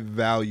thing I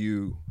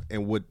value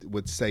and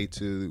would say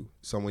to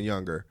someone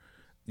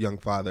young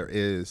father,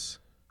 is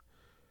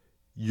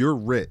you're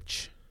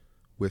rich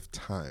with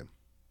time.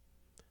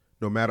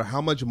 No matter how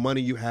much money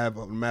you have,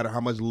 no matter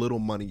how much little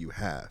money you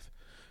have,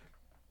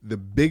 the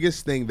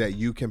biggest thing that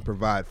you can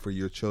provide for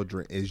your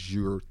children is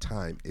your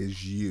time,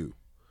 is you.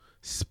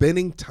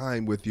 Spending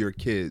time with your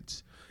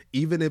kids,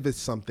 even if it's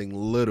something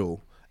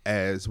little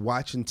as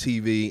watching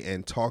TV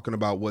and talking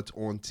about what's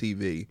on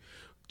TV,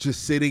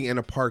 just sitting in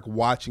a park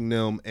watching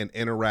them and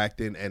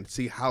interacting and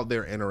see how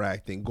they're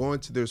interacting, going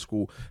to their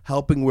school,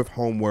 helping with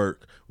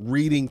homework,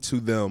 reading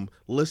to them,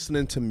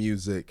 listening to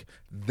music.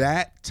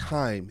 That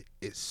time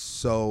is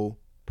so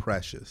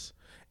precious,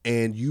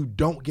 and you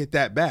don't get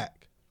that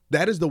back.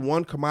 That is the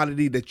one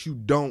commodity that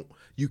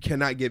you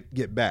cannot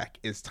get back,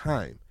 is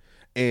time.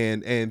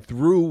 And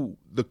through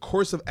the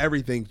course of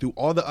everything, through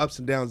all the ups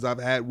and downs I've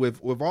had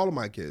with all of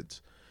my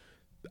kids,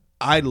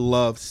 I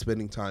love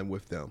spending time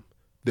with them.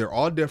 They're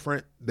all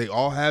different. They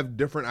all have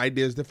different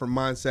ideas, different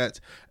mindsets,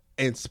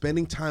 and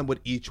spending time with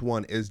each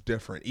one is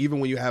different, even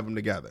when you have them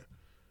together.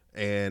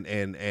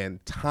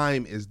 And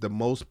time is the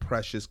most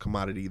precious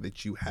commodity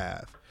that you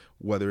have,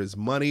 whether it's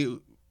money,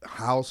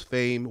 house,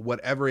 fame,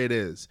 whatever it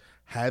is.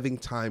 Having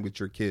time with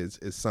your kids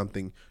is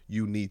something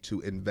you need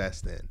to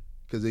invest in,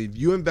 because if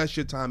you invest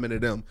your time into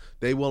them,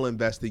 they will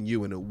invest in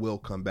you, and it will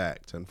come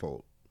back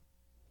tenfold.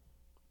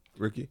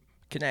 Ricky?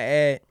 Can I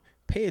add,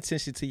 pay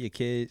attention to your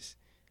kids.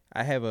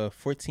 I have a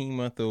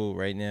 14-month-old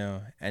right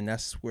now, and I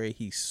swear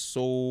he's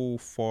so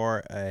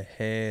far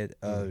ahead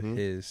of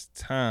his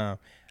time.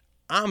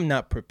 I'm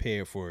not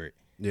prepared for it.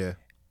 Yeah.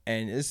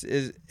 And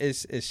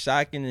it's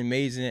shocking and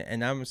amazing,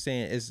 and I'm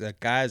saying it's a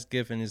God's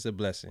gift and it's a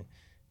blessing.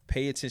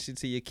 Pay attention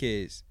to your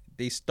kids.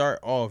 They start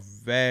off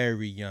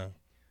very young.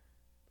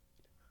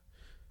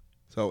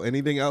 So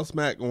anything else,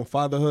 Mac, on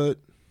fatherhood?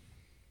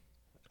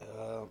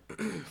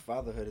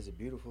 Fatherhood is a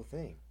beautiful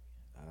thing.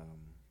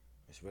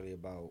 It's really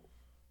about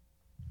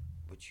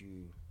what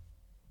you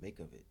make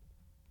of it.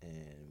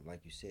 And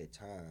like you said,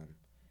 time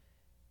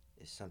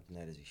is something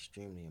that is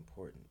extremely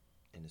important.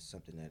 and it's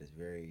something that is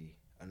very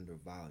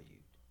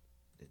undervalued,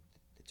 the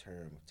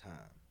term of time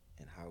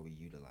and how we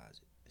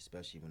utilize it,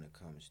 especially when it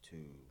comes to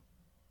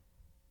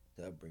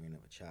the upbringing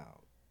of a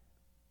child.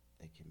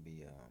 It can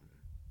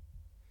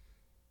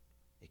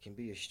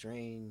be a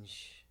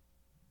strange,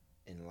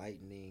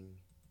 enlightening,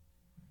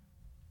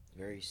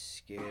 very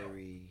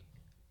scary,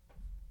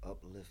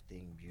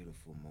 uplifting,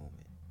 beautiful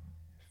moment.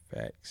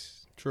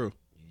 Facts. True.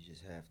 You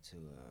just have to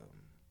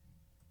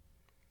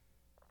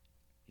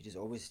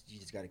you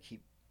just got to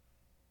keep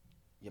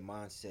your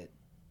mindset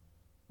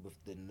with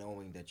the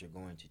knowing that you're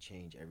going to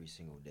change every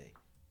single day,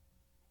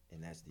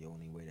 and that's the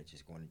only way that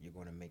you're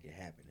going to make it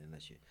happen.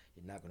 Unless you're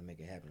not going to make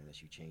it happen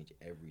unless you change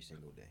every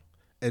single day.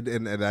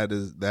 And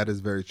that is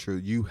very true.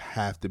 You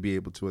have to be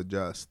able to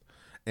adjust,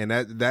 and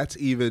that's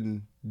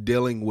even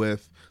dealing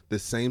with the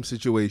same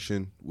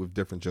situation with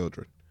different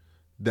children.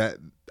 That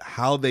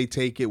how they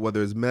take it,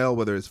 whether it's male,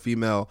 whether it's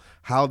female,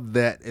 how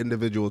that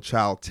individual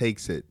child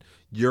takes it,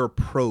 your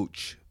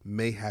approach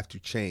may have to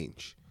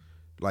change.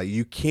 Like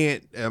you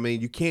can't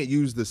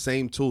use the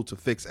same tool to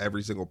fix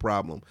every single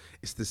problem.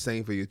 It's the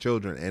same for your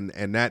children.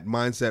 And that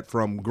mindset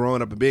from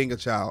growing up and being a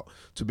child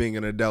to being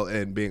an adult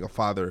and being a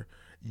father,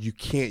 you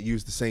can't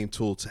use the same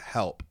tool to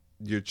help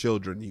your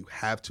children. You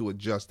have to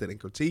adjust it and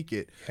critique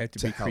it. You have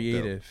to be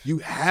creative.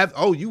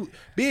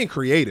 Being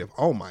creative.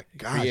 Oh my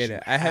gosh.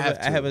 Creative. I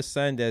have a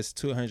son that's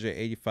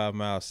 285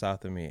 miles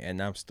south of me,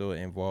 and I'm still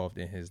involved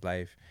in his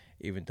life,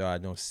 even though I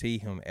don't see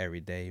him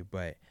every day,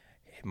 but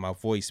my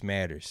voice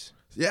matters.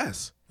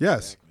 Yes.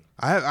 Exactly.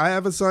 I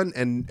have a son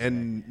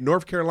in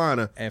North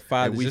Carolina, and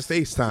father, we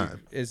FaceTime.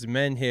 It's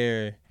men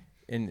here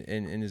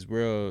in this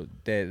world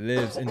that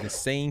lives in the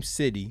same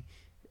city,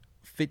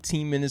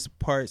 15 minutes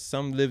apart.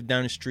 Some live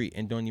down the street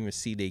and don't even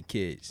see their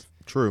kids.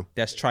 True.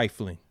 That's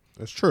trifling.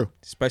 That's true.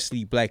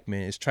 Especially black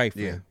men. It's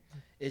trifling. Yeah.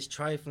 It's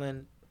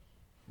trifling,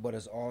 but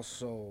it's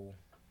also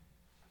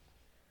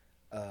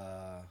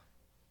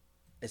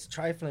it's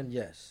trifling,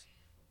 yes.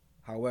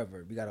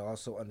 However, we got to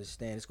also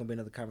understand, it's going to be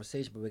another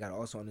conversation, but we got to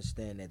also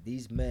understand that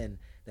these men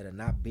that are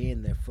not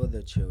being there for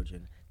their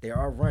children, they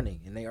are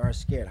running and they are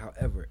scared.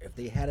 However, if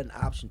they had an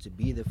option to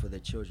be there for their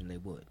children, they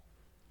would.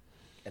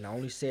 And I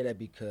only say that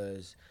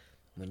because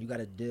when you got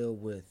to deal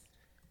with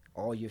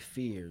all your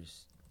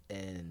fears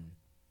and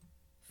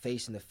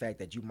facing the fact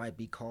that you might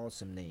be called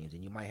some names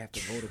and you might have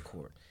to go to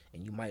court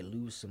and you might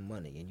lose some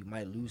money and you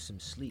might lose some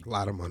sleep. A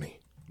lot of money.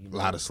 A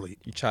lot of sleep.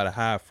 You try to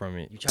hide from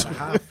it. You try to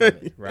hide from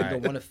it. Right. You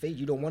don't want to face.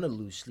 You don't want to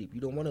lose sleep.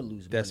 You don't want to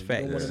lose money. That's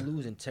fact. You don't want to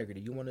lose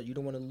integrity. You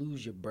don't want to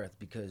lose your breath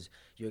because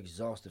you're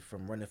exhausted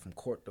from running from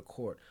court to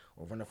court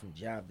or running from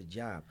job to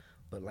job.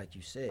 But like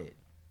you said,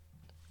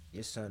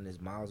 your son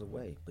is miles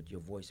away, but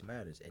your voice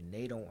matters, and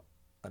they don't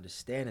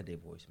understand that their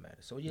voice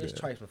matters. So it's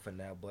trifling for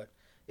now, but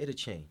it'll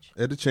change.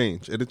 It'll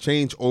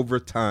change over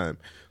time.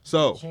 So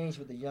it'll change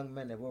with the young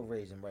men that we're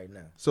raising right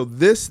now. So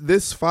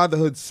this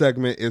fatherhood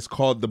segment is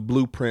called the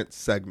Blueprint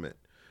segment.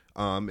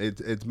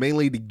 It's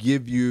mainly to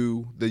give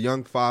you, the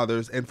young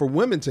fathers, and for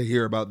women to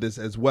hear about this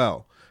as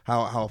well,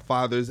 how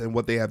fathers and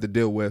what they have to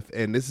deal with.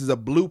 And this is a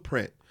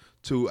blueprint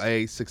to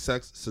a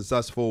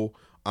successful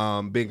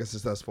being a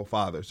successful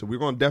father. So we're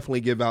going to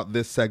definitely give out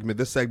this segment.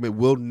 This segment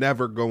will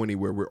never go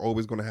anywhere. We're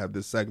always going to have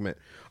this segment.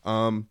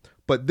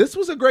 But this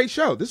was a great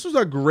show. This was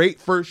a great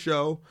first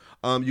show.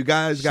 You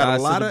guys got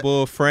a lot of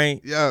Bull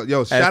Frank.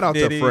 Yo, shout out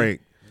to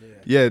Frank.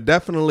 Yeah,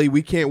 definitely.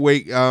 We can't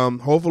wait.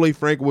 Hopefully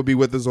Frank will be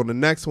with us on the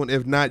next one.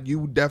 If not,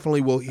 you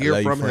definitely will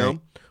hear from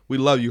him. We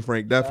love you,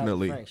 Frank.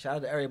 Definitely. Frank. Shout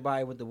out to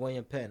everybody with the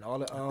William Penn. All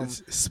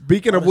the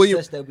speaking all of William,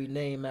 that we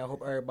name. I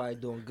hope everybody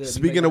doing good.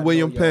 Speaking of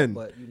William Penn,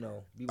 but be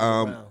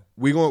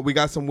we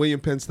got some William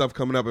Penn stuff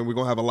coming up, and we're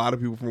gonna have a lot of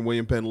people from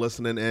William Penn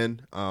listening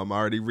in. I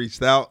already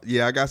reached out.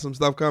 Yeah, I got some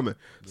stuff coming.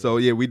 Yeah. So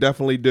yeah, we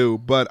definitely do.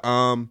 But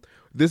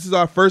this is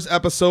our first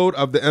episode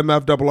of the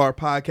MFRR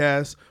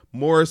podcast.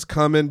 More is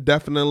coming,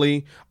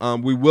 definitely.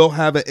 We will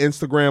have an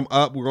Instagram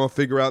up. We're going to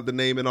figure out the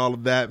name and all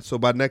of that. So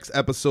by next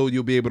episode,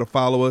 you'll be able to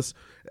follow us,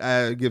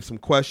 give some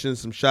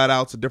questions, some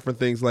shout-outs, and different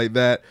things like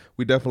that.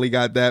 We definitely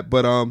got that.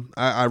 But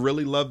I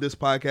really love this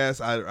podcast.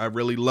 I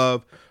really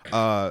love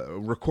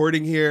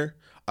recording here.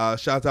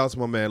 Shout out to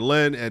my man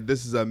Len, and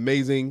this is an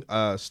amazing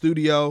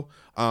studio.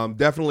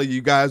 Definitely,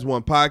 you guys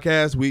want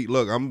podcasts.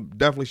 I'm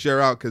definitely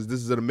share out because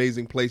this is an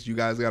amazing place. You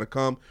guys got to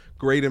come.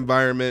 Great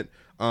environment.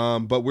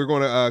 But we're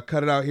going to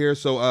cut it out here.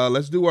 So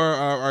let's do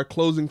our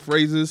closing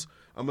phrases.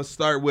 I'm gonna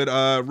start with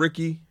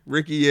Ricky.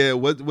 Ricky, yeah.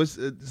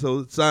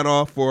 So sign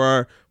off for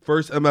our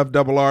first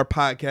MFRR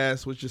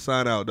podcast. What's your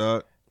sign out,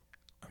 dog?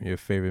 I'm your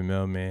favorite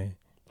mailman.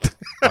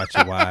 Watch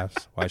your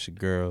wives. Watch your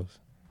girls.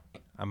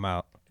 I'm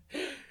out.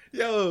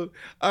 Yo,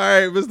 all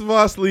right, Mr.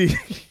 Vossley,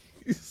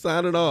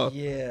 signing off.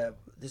 Yeah,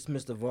 this is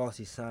Mr.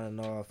 Vossley signing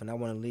off, and I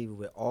want to leave it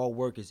with all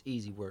work is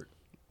easy work.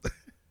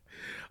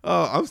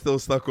 Oh, I'm still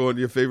stuck on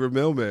your favorite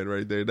mailman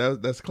right there.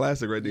 That's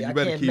classic right there. Yeah, you I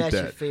better can't keep match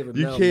that. your favorite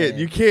You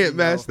mailman, can't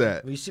match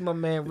that. When you see my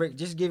man Rick,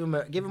 just give him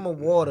a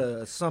water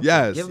or something.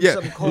 Yes, Give him yeah.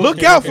 something cold Look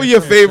to out drink for your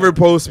or favorite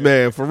something.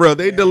 postman for real.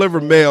 They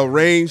deliver mail,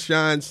 rain,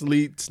 shine,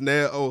 sleet,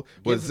 snail. Oh,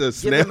 what's Give this?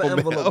 Snail him an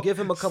envelope. mail. Give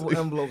him a couple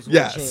envelopes with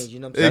Yes, change.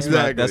 You know what I'm saying?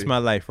 exactly. That's my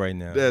life right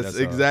now. That's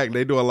all. exactly.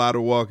 They do a lot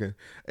of walking.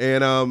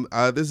 And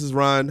this is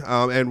Ron.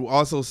 And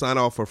also sign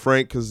off for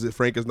Frank because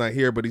Frank is not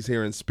here, but he's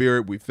here in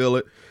spirit. We feel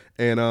it.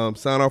 And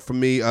sign off for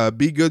me.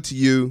 Be good to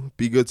you.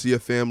 Be good to your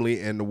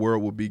family, and the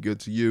world will be good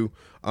to you.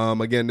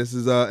 Again, this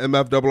is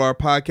MFRR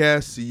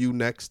Podcast. See you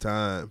next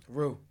time.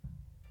 Rue.